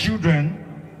entire children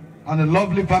and the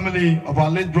lovely family of our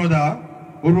late brother,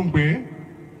 Orumgbe,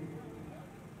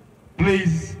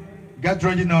 please get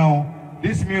ready now.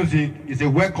 This music is a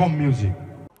welcome music.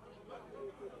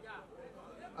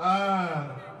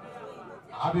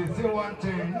 I will say one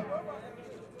thing.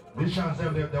 This chance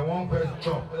they won't first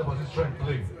chop, that was his strength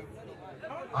play.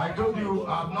 I told you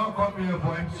I've not come here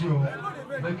for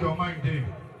MCO, make your mind day.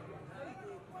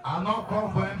 I've not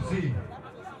come for MC.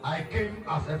 I came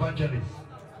as evangelist.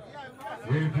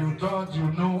 If you thought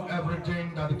you know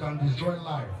everything that can destroy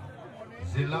life,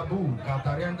 Zilabu,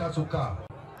 Katarianda Suka,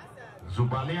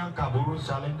 Zubalian Kaburu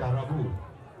Salin Darabu,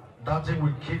 that thing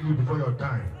will kill you before your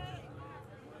time.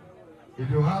 If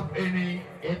you have any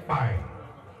pie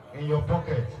in your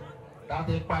pocket, that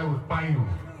pie will buy you.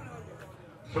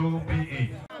 So be it.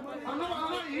 I'm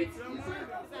not eat. He said,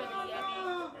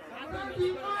 no, that the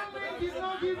man did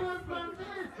not give us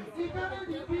plantain. He carried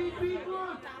the big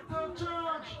one to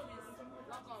church.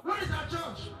 Where is that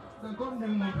church? They come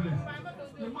name one place.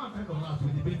 The man take a last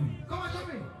with the baby. Come and show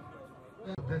me.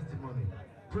 Testimony.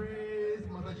 Praise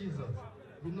Mother Jesus.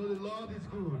 You know the Lord is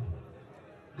good.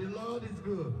 The Lord is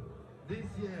good. This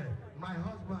year, my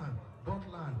husband bought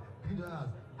land, built a house,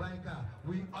 buy a car.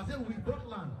 I said we bought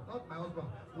land, not my husband.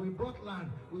 We bought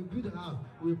land, we built a house,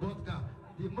 we bought car.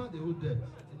 The man they hold debt,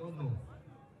 you don't know.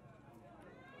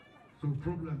 So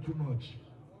problem too much.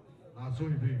 And so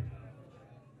it is.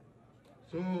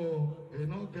 So you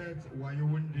don't get why you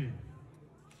win day.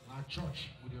 Our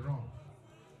church with the wrong,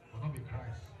 but not be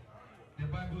Christ. The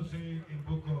Bible says in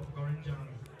book of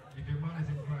Corinthians, if a man is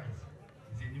in Christ,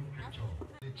 he's a new creature.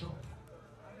 The church.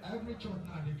 Every church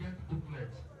now they get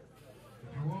booklets.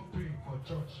 If you want to pay for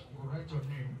church, you will write your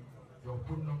name, your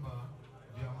phone number,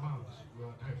 the amount, your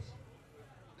address.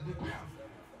 And they pay.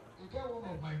 You get one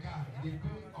of my guy, they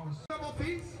pay on several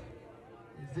fees.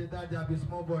 He said, Daddy, I'll be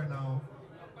small boy now.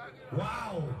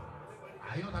 Wow!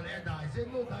 Are you not an elder? I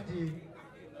said, no, Daddy.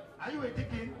 Are you a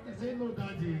deacon? He said, no,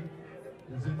 Daddy.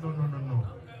 He said, no.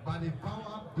 By the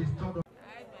power bestowed on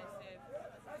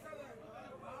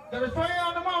there is fire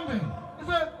on the mountain. He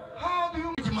said, how do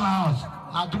you reach my house?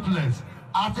 Now duplex.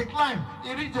 As he climbed,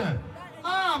 he reached there.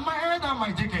 Ah, my head and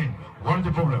my chicken. What is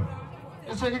the problem?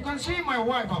 He said, you can see my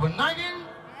wife, I've been nagging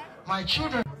my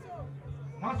children.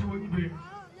 What's what you be?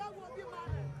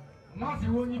 What's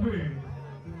what you be?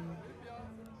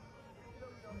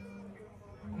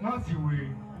 What's the way?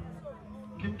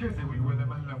 Keep kissing with the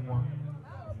man and one.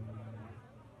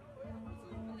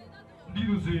 Did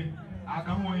you say, I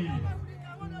can't want you?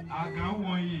 I can't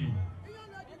want you.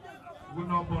 We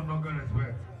not born no good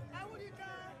respect.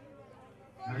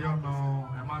 I don't know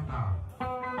a matter.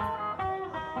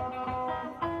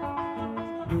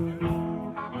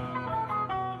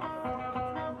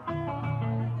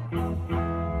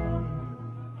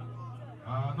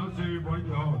 Not say boy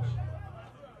the house.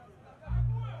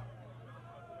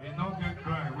 It not get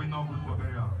cry, we not good for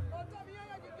burial.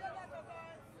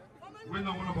 We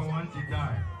not one of our ones to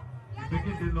die. They take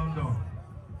it in London.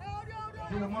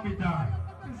 Say your mommy die.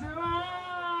 He say,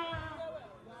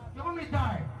 your mommy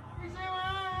die. He say,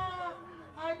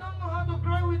 I don't know how to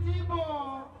cry with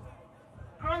Igbo.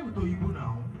 Cry with Igbo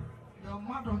now. Your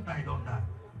mother don't die, don't die.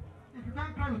 If you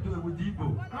can't cry with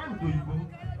Igbo, cry with Igbo.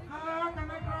 Ah,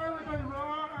 can I cry with Igbo?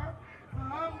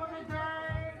 Ah, mommy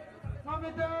died.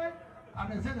 Mommy died. And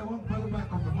they say they won't go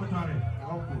back of the mortuary. They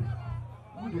all food.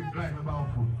 Who they cry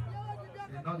about food?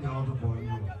 It's not the order for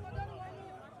you.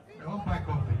 They won't buy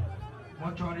coffee.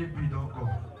 Mortuary bill don't come.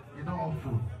 They don't have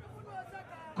food.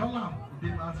 Call them with the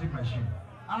answering machine.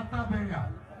 After burial,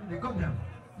 they call them.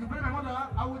 You pray my mother,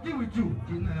 I will deal with you.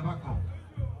 They never come.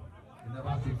 They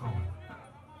never say come.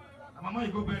 And mama,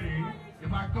 you go bury.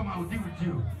 If I come, I will deal with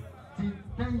you. Till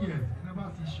 10 years, you never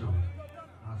see show.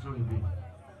 And so it be.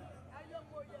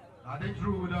 Are they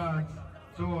true that?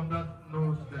 So on that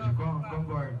note, they should come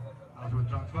convoy as we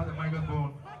transfer the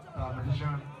microphone to our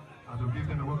musician, as we give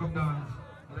them a welcome dance.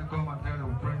 Let them come and tell them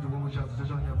we're praying to Wowish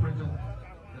Association here present.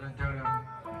 Let them tell them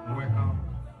we welcome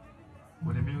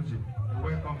with the music, the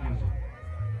welcome music.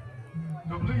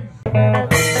 So please.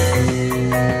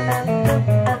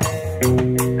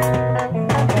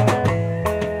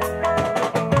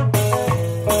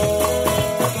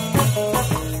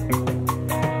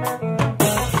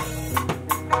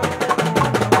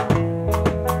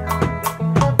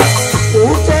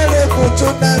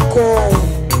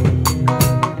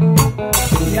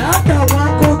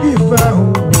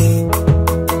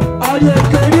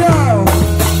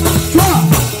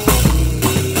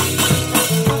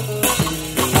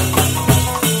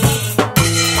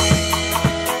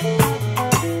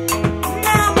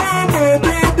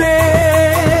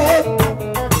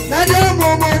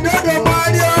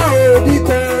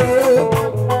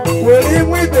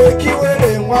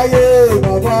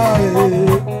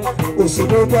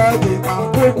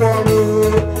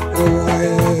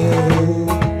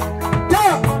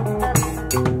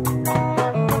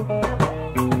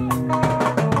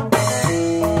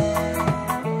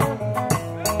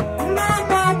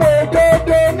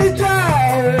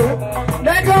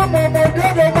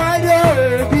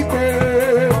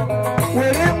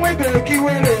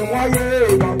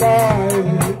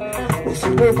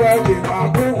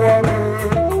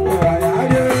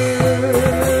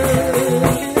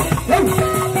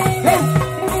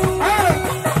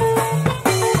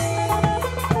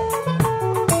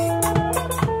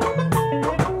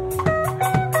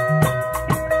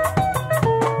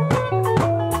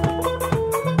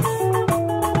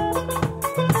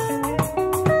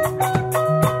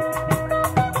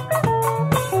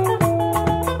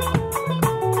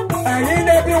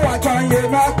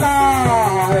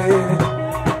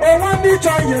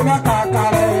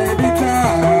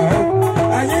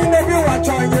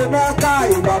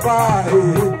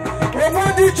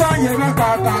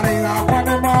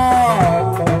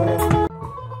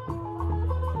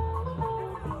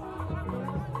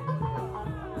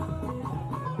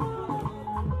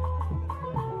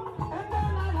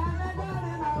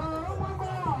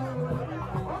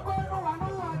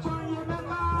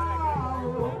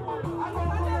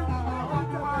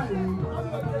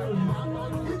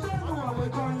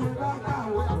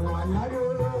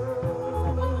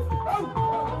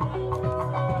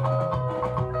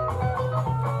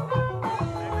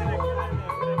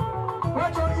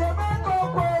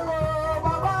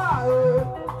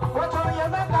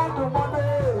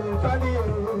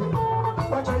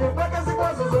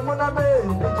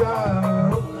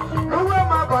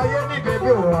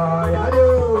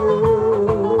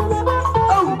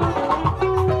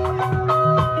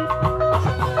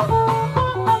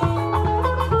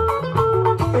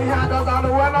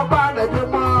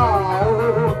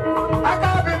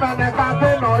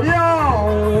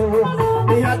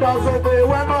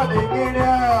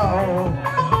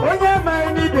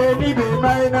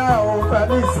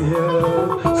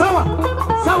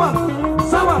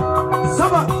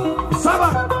 Saba.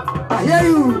 I hear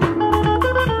you.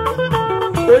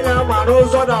 Oya manu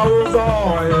zoda uzo.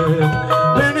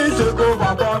 Many to go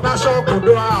back on a shop to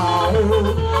do.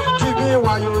 Chibi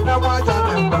wa you na waja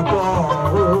na bako.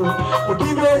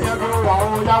 Ukibe ya go wa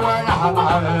ya wa ya hala.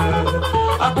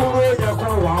 Akuru ya ko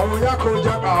wa ya ko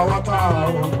jaka wata.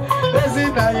 Ezi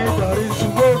na ye dori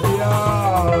subobia.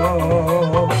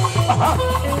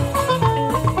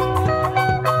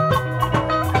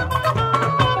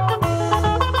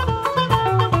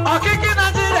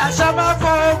 Sama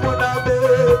fo munabe,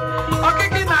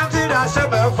 okiki Nigeria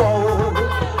sama fo,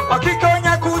 okiki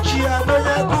onya kuchi ano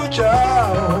ya kucha,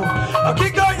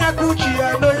 okiki onya kuchi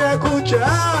ano ya kucha,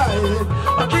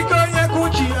 okiki onya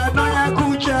kuchi ano ya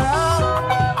kucha,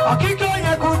 okiki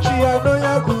onya kuchi ano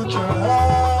ya kucha.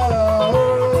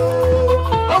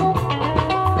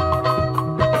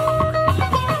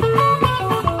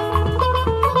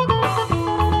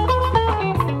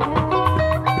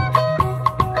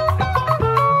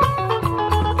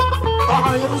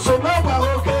 So no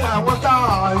okay, I want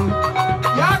time.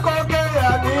 Yakoke, I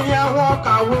need walk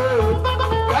away.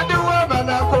 Can you ever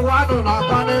not go on a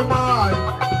funny mind?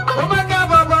 Oh my God,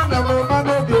 Baba, no man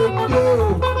of you.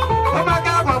 Oh my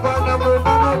God, Baba, no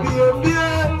man of you.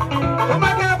 Oh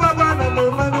my God, Baba, no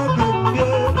man of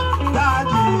you.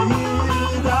 Daddy,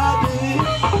 daddy,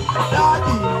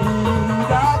 daddy,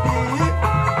 daddy,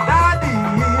 daddy,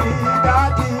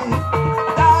 daddy, daddy,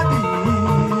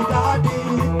 daddy.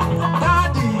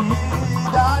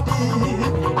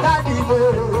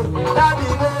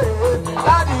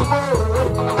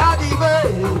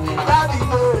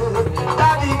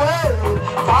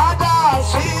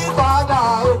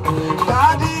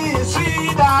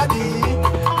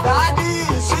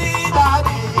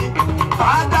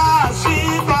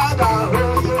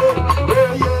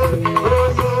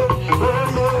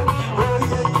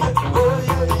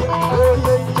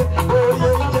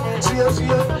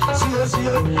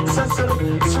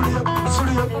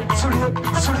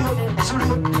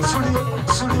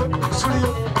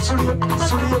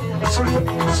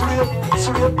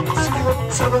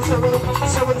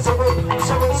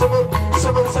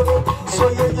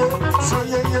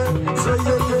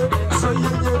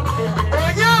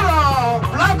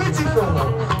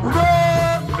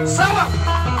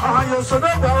 So no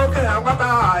okay, I'm gonna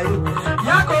die.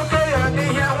 Yakoke, and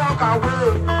here walk away.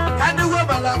 Can you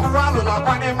ever like one of the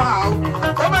funny mouth?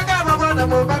 Oh my God, I want to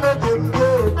move on up in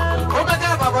here. Oh my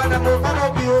God, I want to move on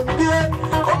up in here.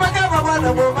 Oh my God, I want to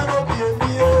move on up in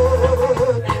here.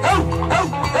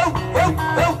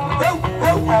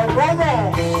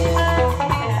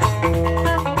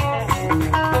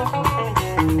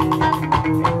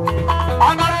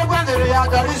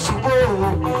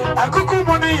 I cook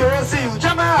money, you see you,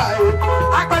 Jamai.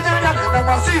 I can't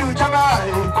see you, Jamai.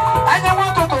 I don't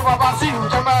want to see you,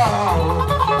 Jamai.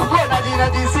 When I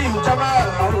didn't see you, Jamai.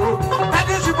 That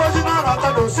is supposed to not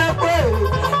the same way.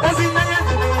 As in the end,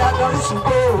 I don't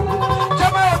suppose.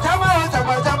 Jamai, Jamai,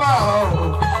 Jamai, Jamai,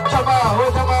 Jamai,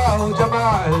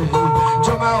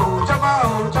 Jamai, Jamai, Jamai,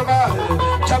 Jamai,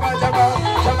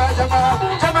 Jamai,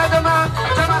 Jamai, Jamai,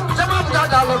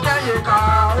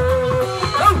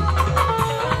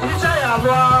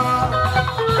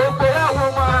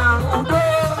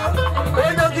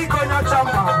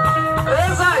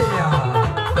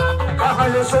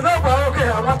 so no okay,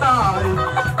 I'm a tie.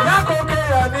 Yakoke,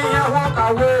 and here walk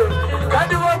away. Can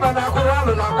you open a Koran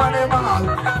and a Paneman?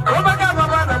 Oh my God,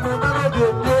 Babana, move on the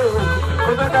day.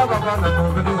 Oh my God, Babana,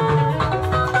 move on the day.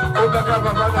 Oh my God,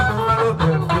 Babana, move on the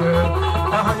day.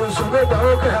 I so no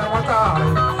okay, I'm a tie.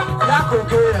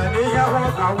 Yakoke, and here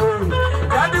walk away.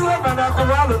 Can you open a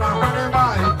Koran and a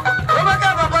Paneman? Oh my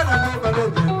God, Babana, move on the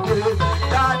day.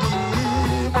 Daddy,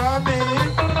 mommy,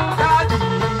 daddy,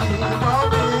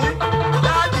 mommy.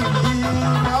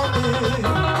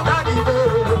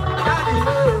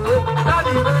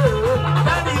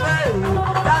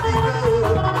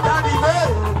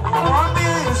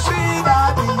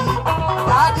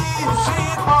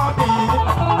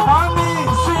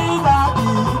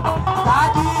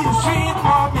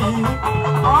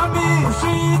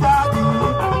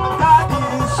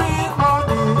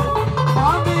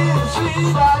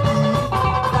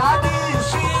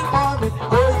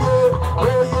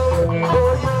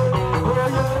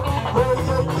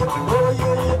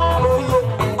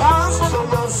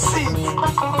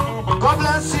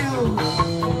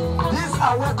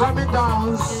 Coming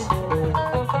down,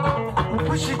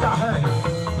 push it ahead.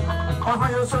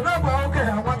 You so no okay,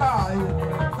 I'm what I.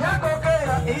 Yakoke,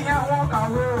 he walk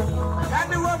away. And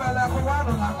the woman like one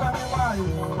on a funny way.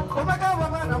 Oh my God,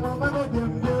 I'm a woman of you.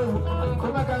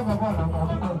 Oh my God,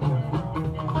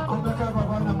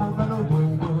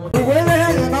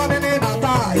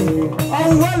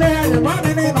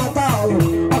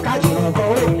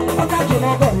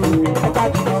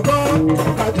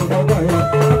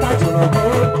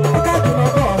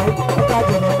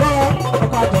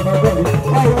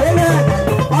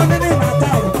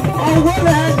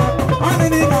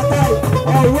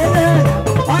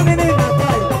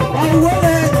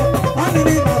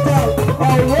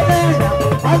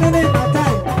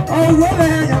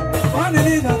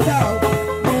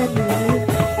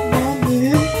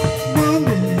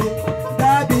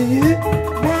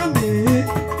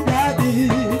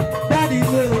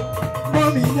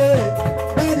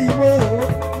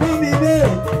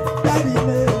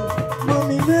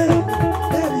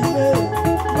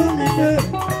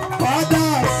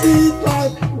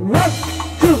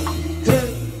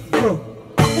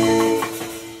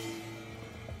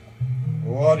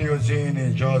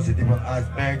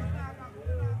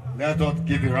 Let us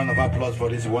give a round of applause for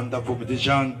this wonderful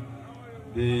musician,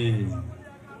 the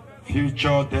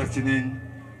future destiny.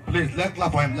 Please, let's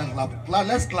clap for him. Let's clap.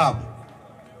 Let's clap.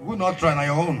 We're not trying on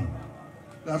your own.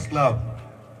 Let's clap.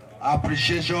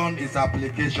 Appreciation is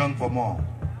application for more.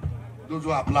 Those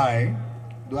who apply,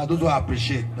 those who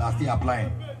appreciate, they are still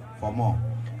applying for more.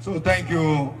 So thank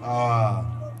you, our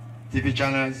TV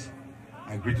channels.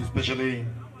 I greet you especially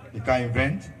the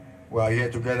IKAEVENT. We are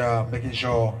here together making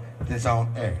sure things are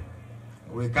on air.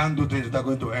 We can't do things without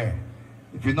going to air.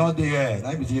 If you're not there,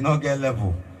 that means you not get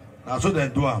level. Now so they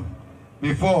do them.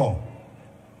 Before,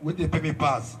 with the pay me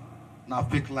pass, now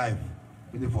fake life,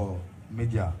 with it for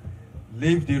media.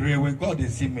 Leave the rail when God they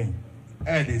see me,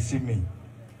 air they see me.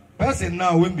 Person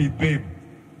now won't be paid.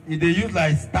 If they use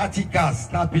like 30 cars,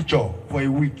 snap picture for a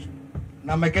week.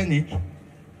 Now mechanic,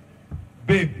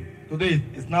 babe, today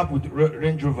it's snap with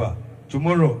Range Rover.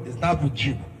 Tomorrow it's snap with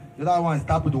Jeep. The other one is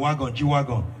snap with wagon,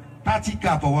 G-Wagon. 30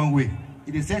 car for 1 week.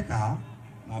 It is a car,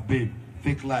 my babe,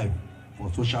 fake life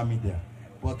for social media.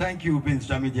 But thank you being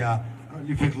social media,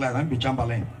 only fake life. I'm be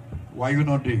Chamberlain. Why you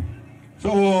not doing?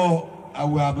 So I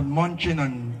will have been munching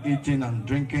and eating and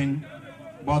drinking,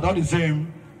 but all the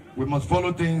same, we must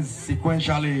follow things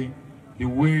sequentially, the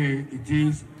way it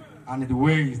is and the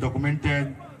way it's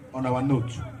documented on our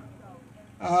notes.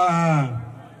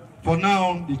 For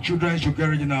now, the children should get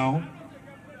ready now,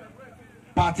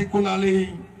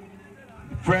 particularly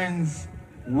friends,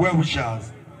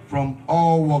 well-wishers from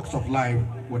all walks of life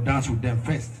will dance with them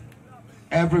first.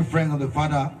 Every friend of the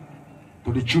father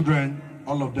to the children,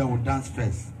 all of them will dance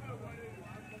first.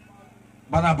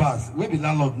 Barnabas, where be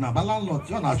landlord now? But landlord,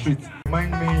 you're on the street.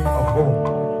 Remind me of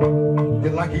home. The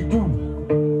lucky two.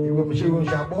 You will be showing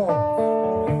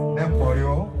Shabo. Them for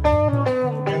you.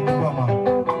 Them to Mama.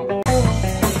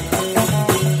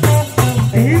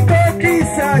 Iko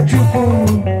kisa chupu.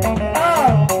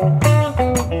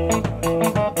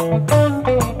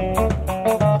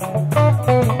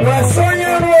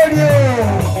 Wasonya rodeo.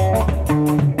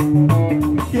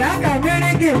 Yaka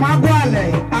mereke magwale.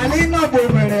 Alina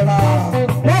bomerela.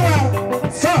 Baba,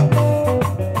 so.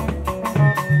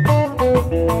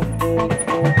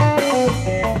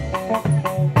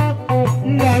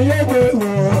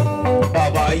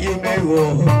 Baba Yemego,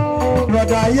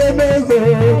 Brother Yemego,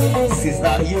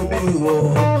 Sister Yemego,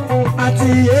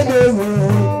 Auntie Yemego,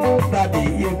 Daddy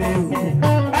Yemego.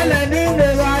 Eleni ne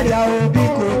radia obi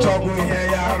ko chogu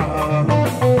yara.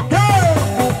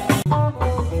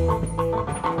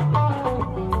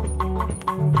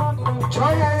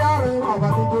 Choya yara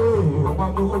obadigo,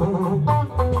 obago.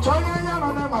 Choya yara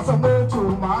ne masamo tu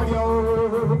Mario.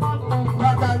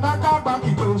 Naka naka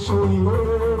baki to show you.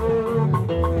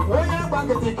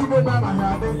 Take me back, I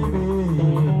had any day.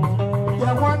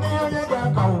 Yeah, 1 year, you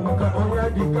got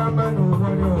already come and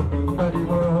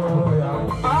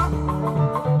ah,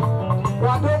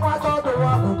 what do I talk to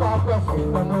one who got perfect?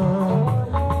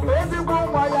 Everyone,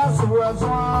 my ass was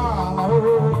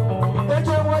one. They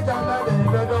just went down and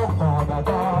they don't call that.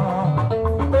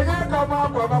 When you come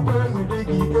up with a person, they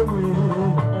give away.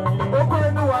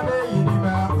 Open one day,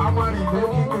 I'm only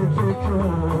making a future.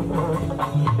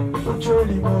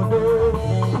 Truly, more.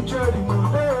 Chori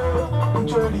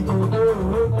mode,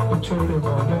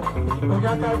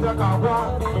 Oyakaja kawa,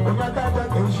 Oyakaja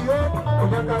keshi,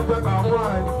 Oyakaja kawa,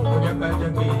 Oyakaja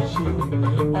keshi.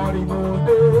 Ori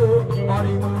mode,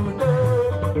 Ori mode,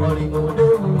 Ori mode,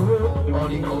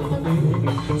 Ori mode.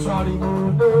 Sorry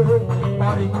mode,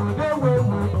 Ori mode,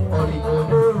 Ori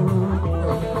mode.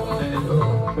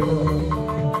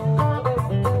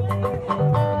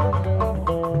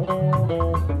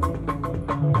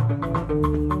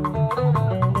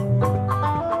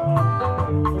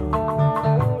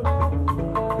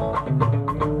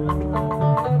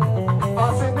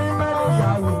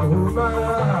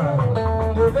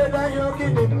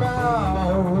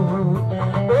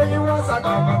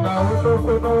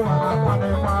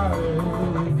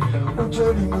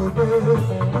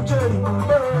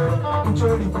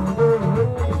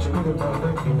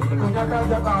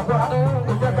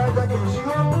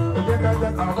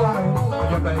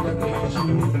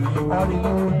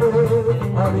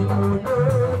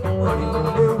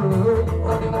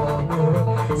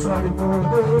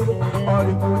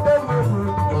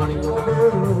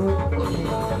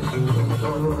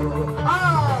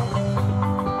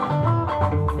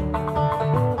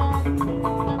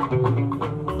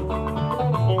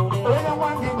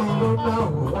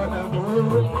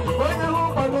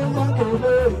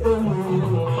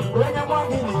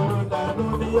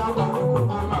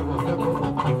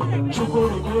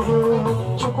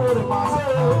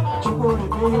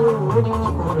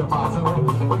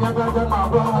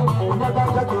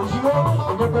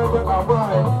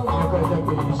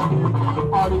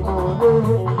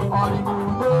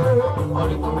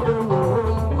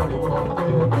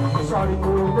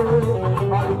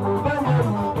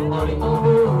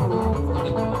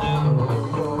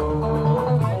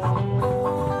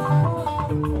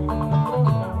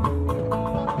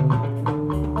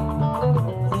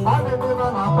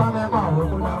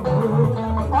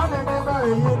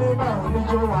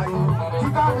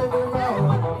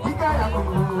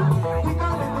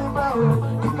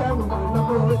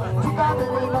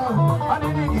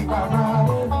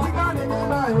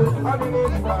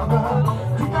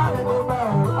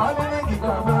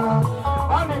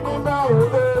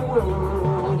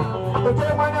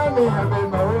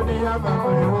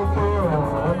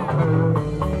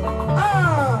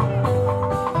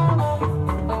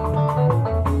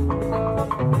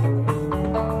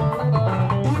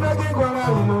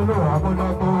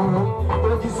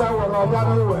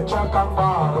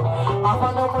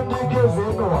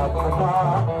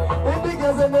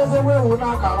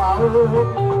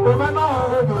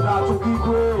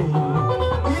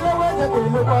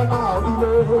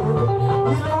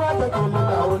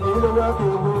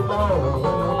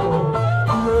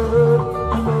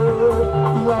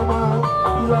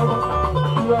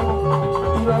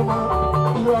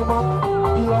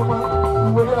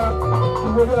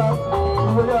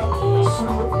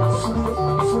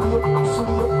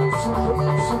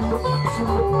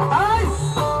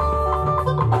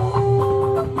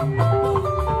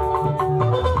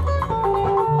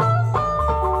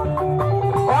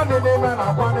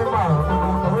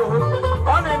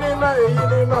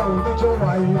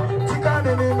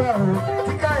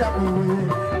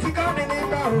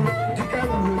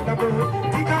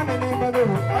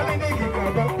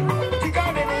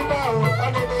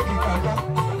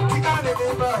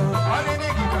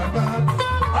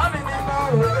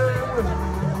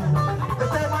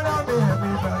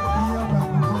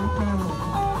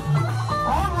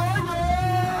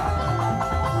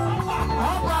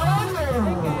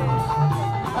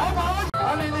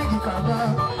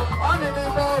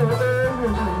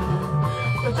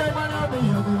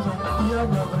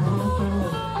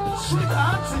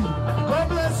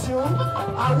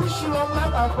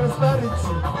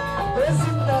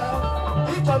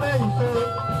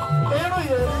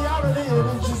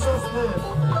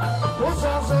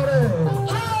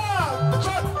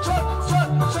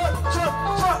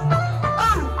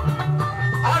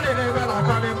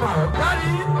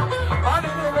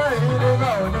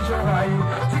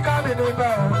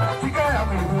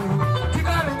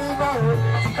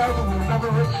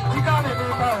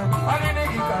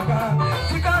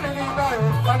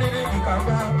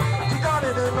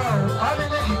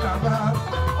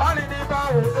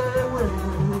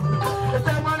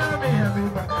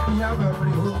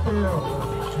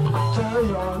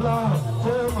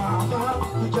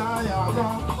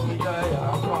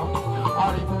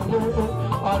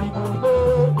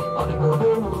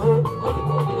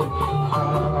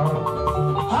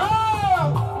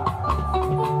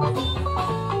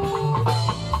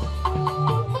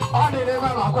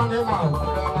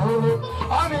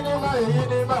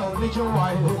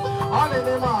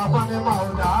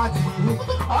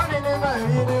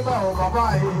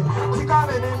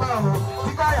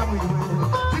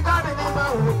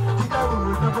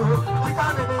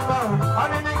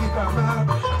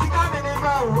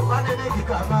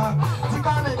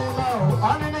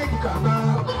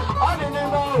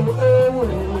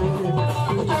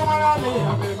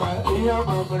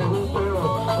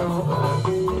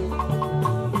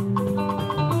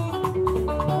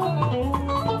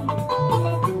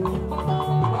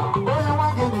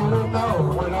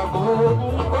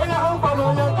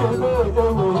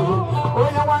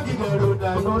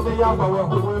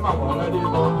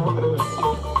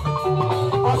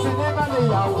 Osinima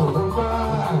ni yawo ba,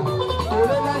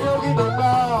 ole na yogi de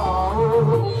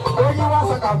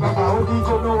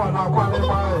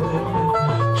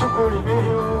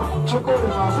chukuri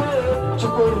maso,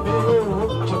 chukuri mego,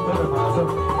 chukuri maso.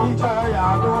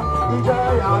 Ijayama,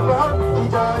 ijayama,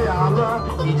 ijayama,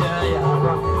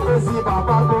 ijayama. Ezi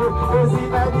baba bo, ezi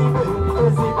nani bo,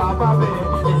 ezi baba be,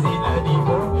 ezi nani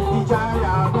bo.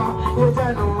 Ijayama,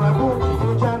 ijano wabo,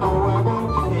 ijano wabo,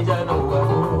 ijano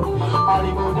wabo.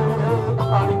 Alimode,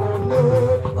 alimode,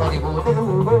 alimode,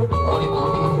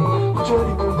 alimode.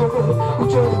 Uchori mode,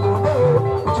 uchori mode,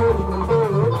 uchori mode,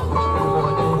 uchori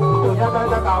mode.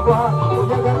 Oyakata kawa,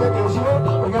 oyakata kesho,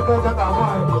 oyakata kawa,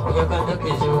 oyakata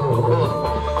kesho.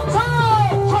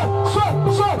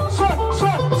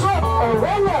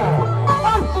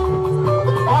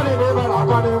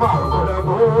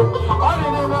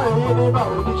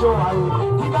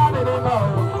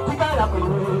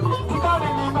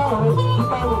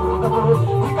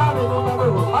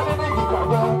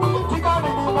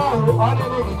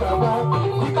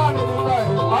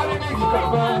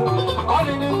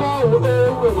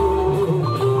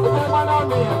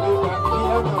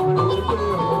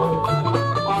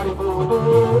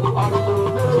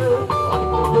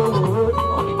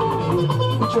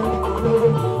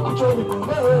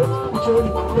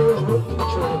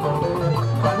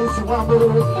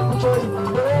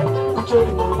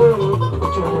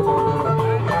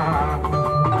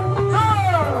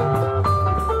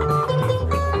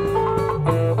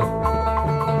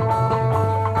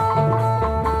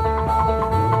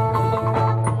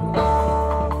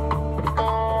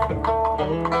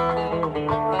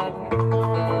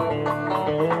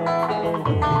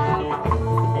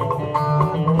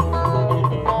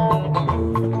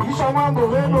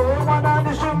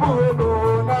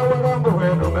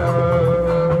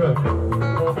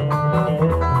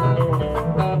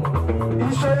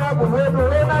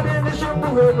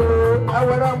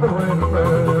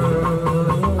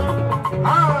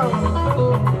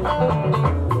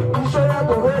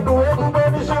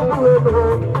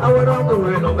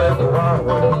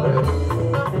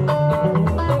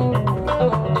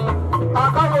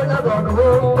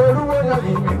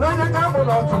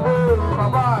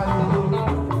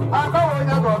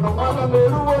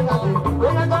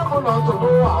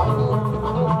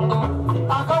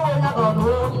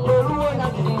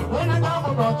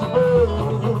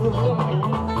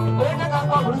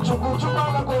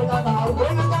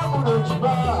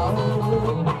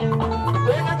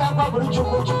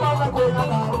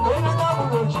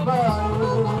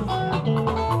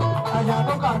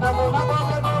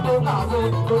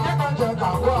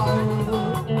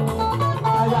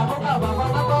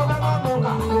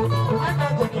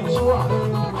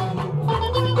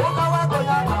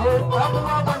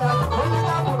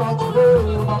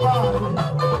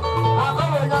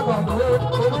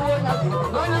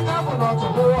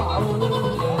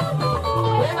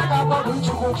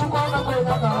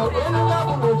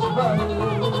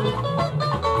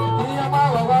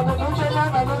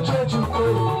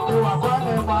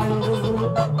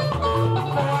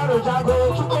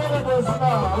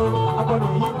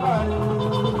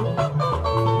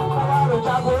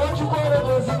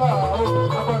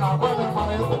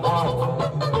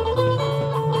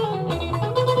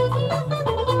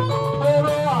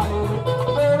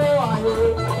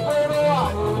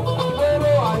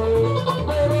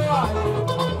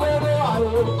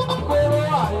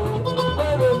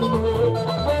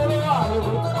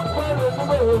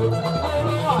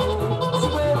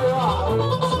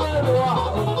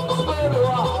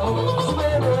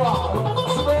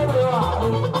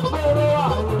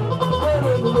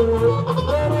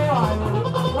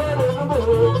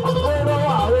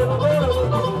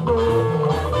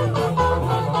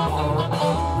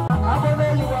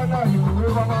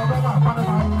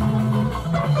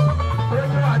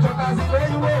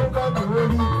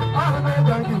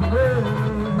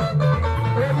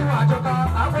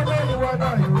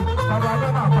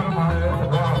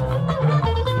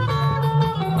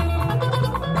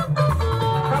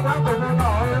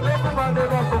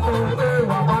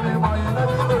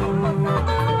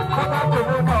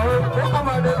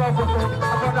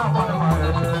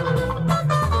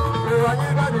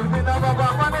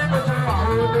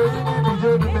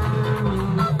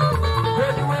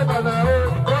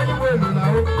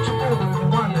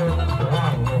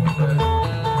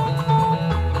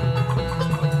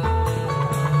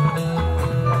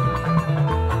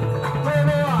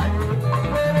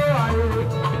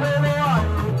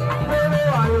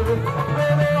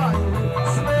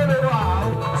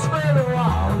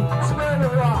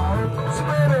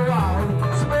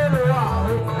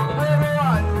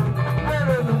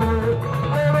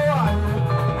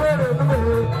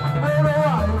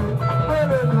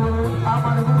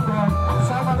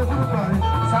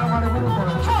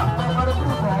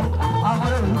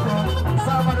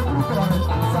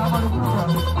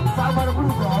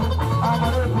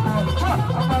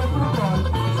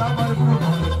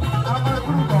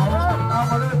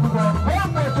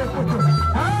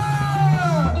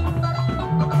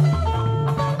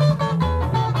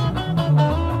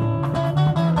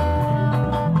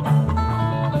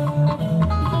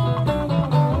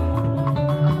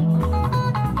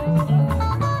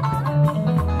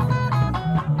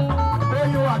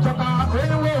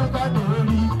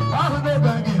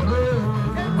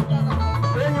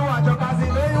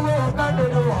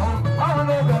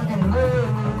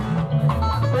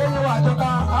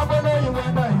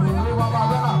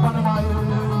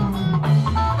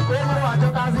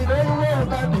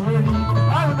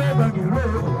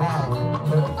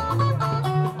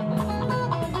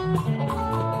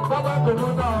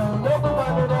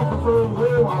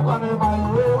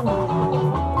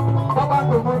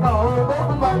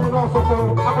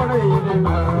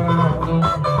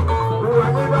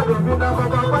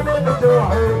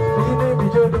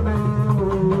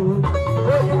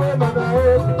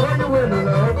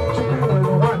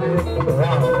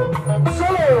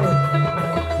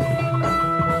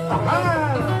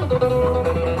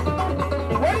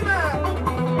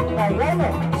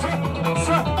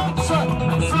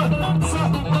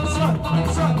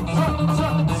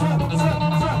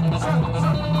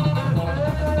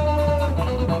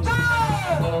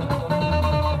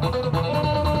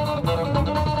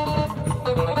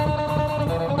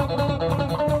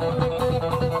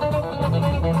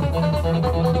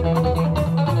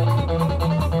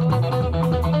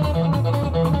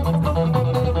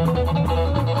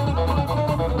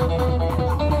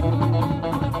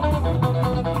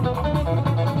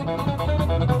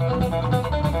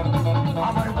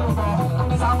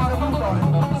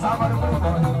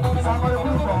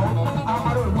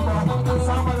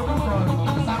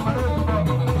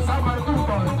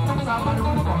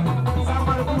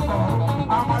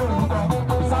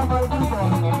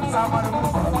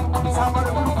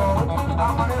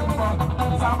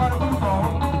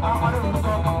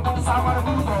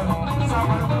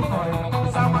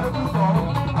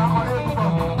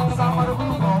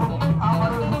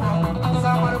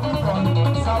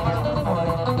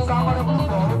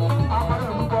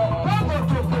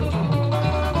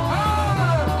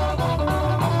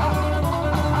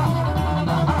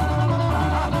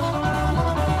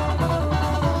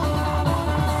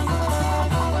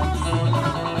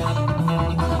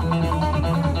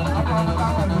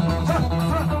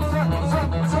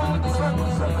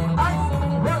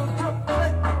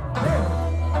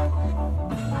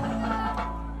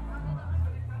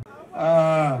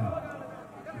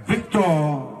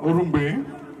 Orumgbe,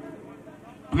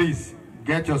 please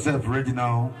get yourself ready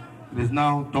now. It is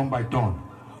now turn by turn.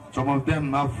 Some of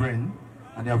them have friends,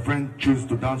 and their friends choose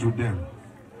to dance with them.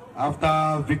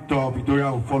 After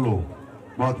Victoria will follow.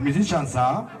 But musicians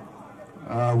are,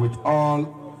 with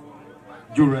all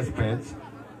due respect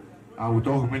and with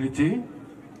all humility,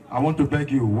 I want to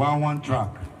beg you, one track.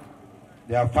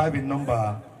 There are 5 in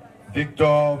number: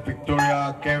 Victor,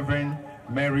 Victoria, Kevin,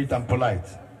 Merit, and Polite.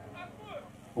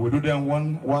 We do them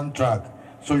one track,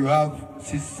 so you have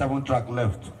 6-7 tracks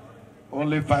left.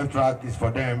 Only 5 tracks is for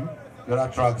them. The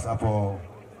other tracks are for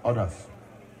others.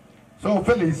 So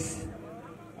Phyllis,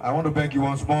 I want to beg you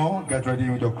once more, get ready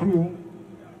with your crew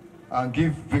and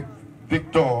give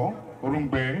Victor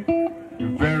Orumgbe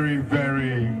very,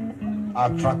 very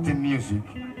attracting music,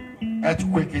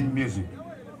 earthquaking music.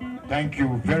 Thank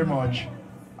you very much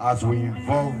as we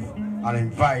involve and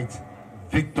invite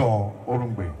Victor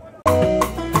Orumgbe.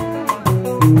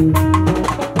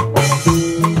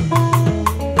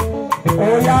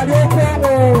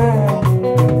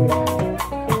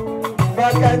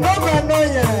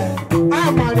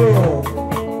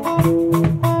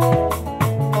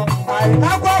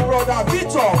 Brother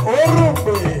Victor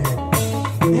Orumgbe,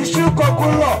 issue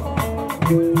Kokulo,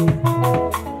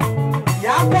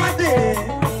 Yakwade,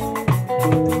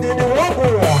 did the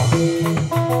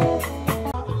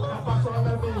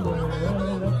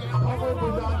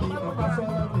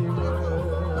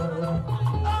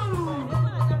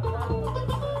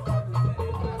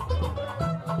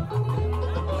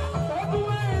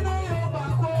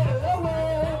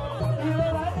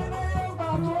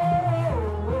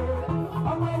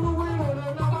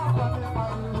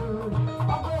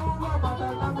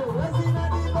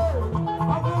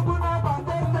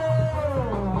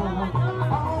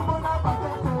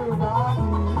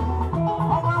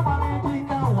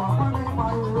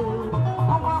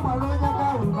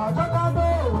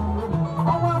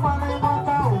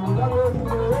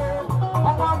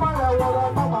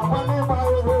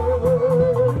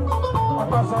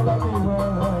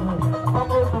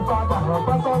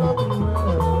Father,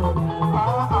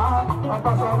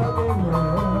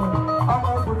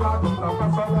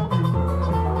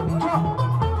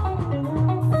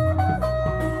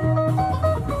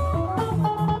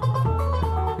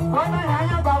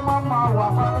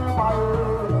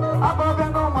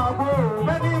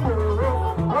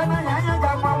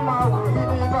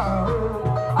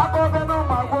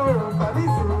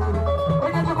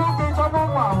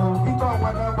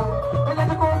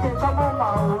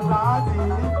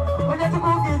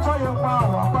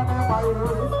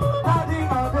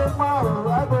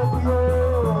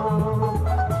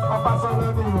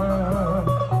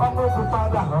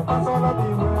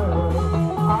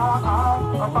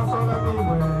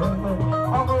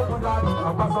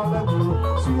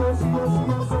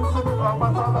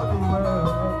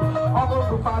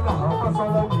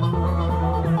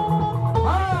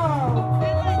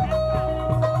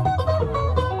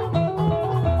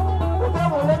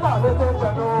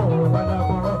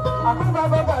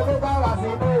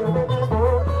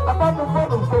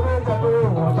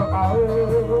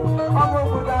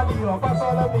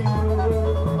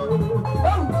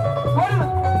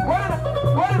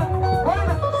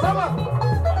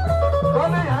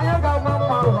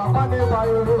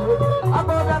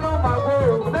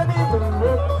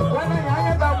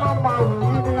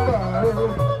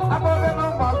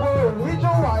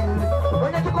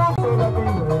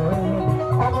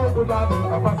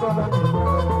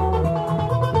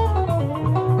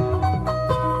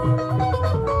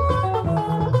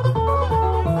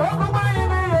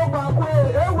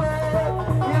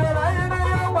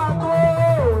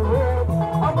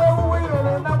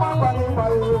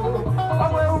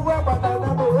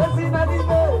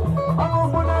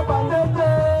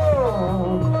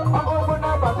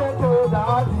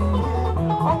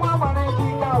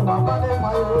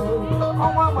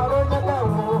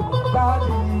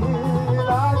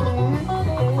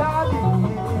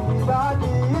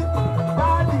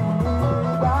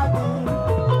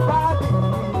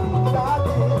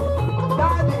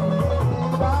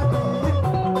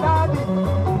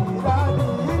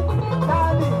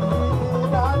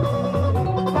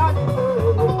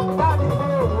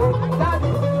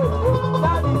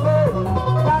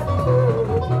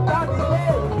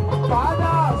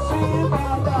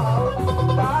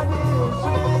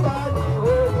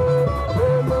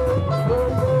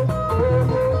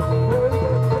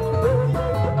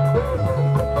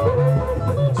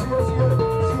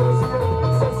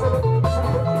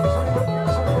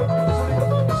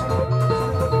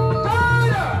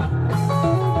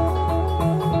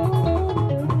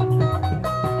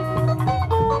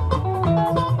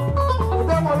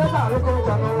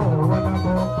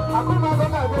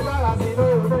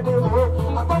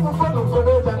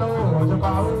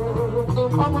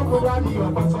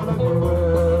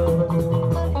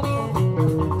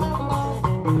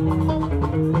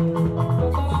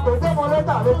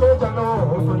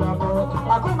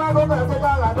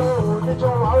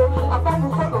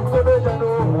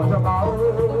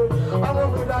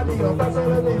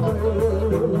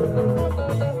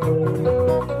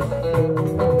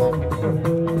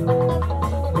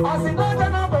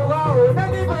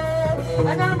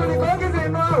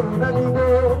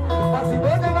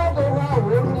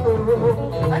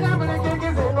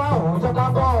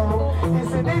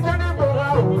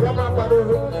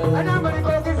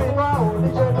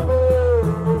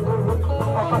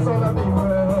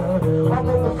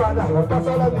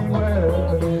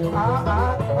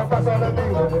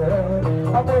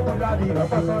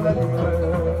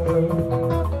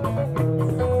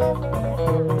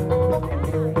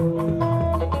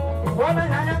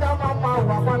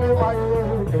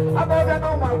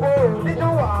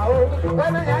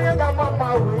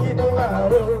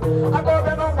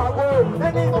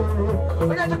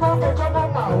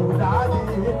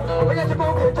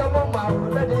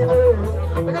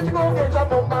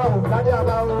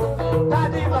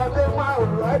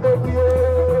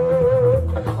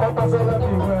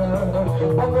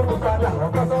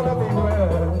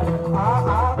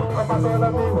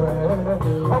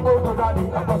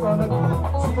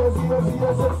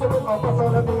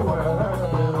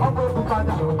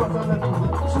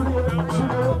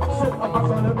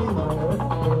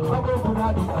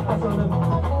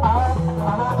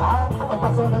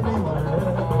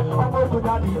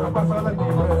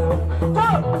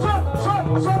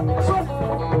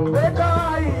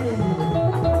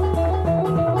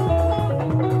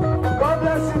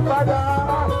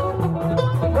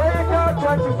 May God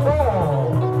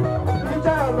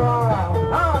 24,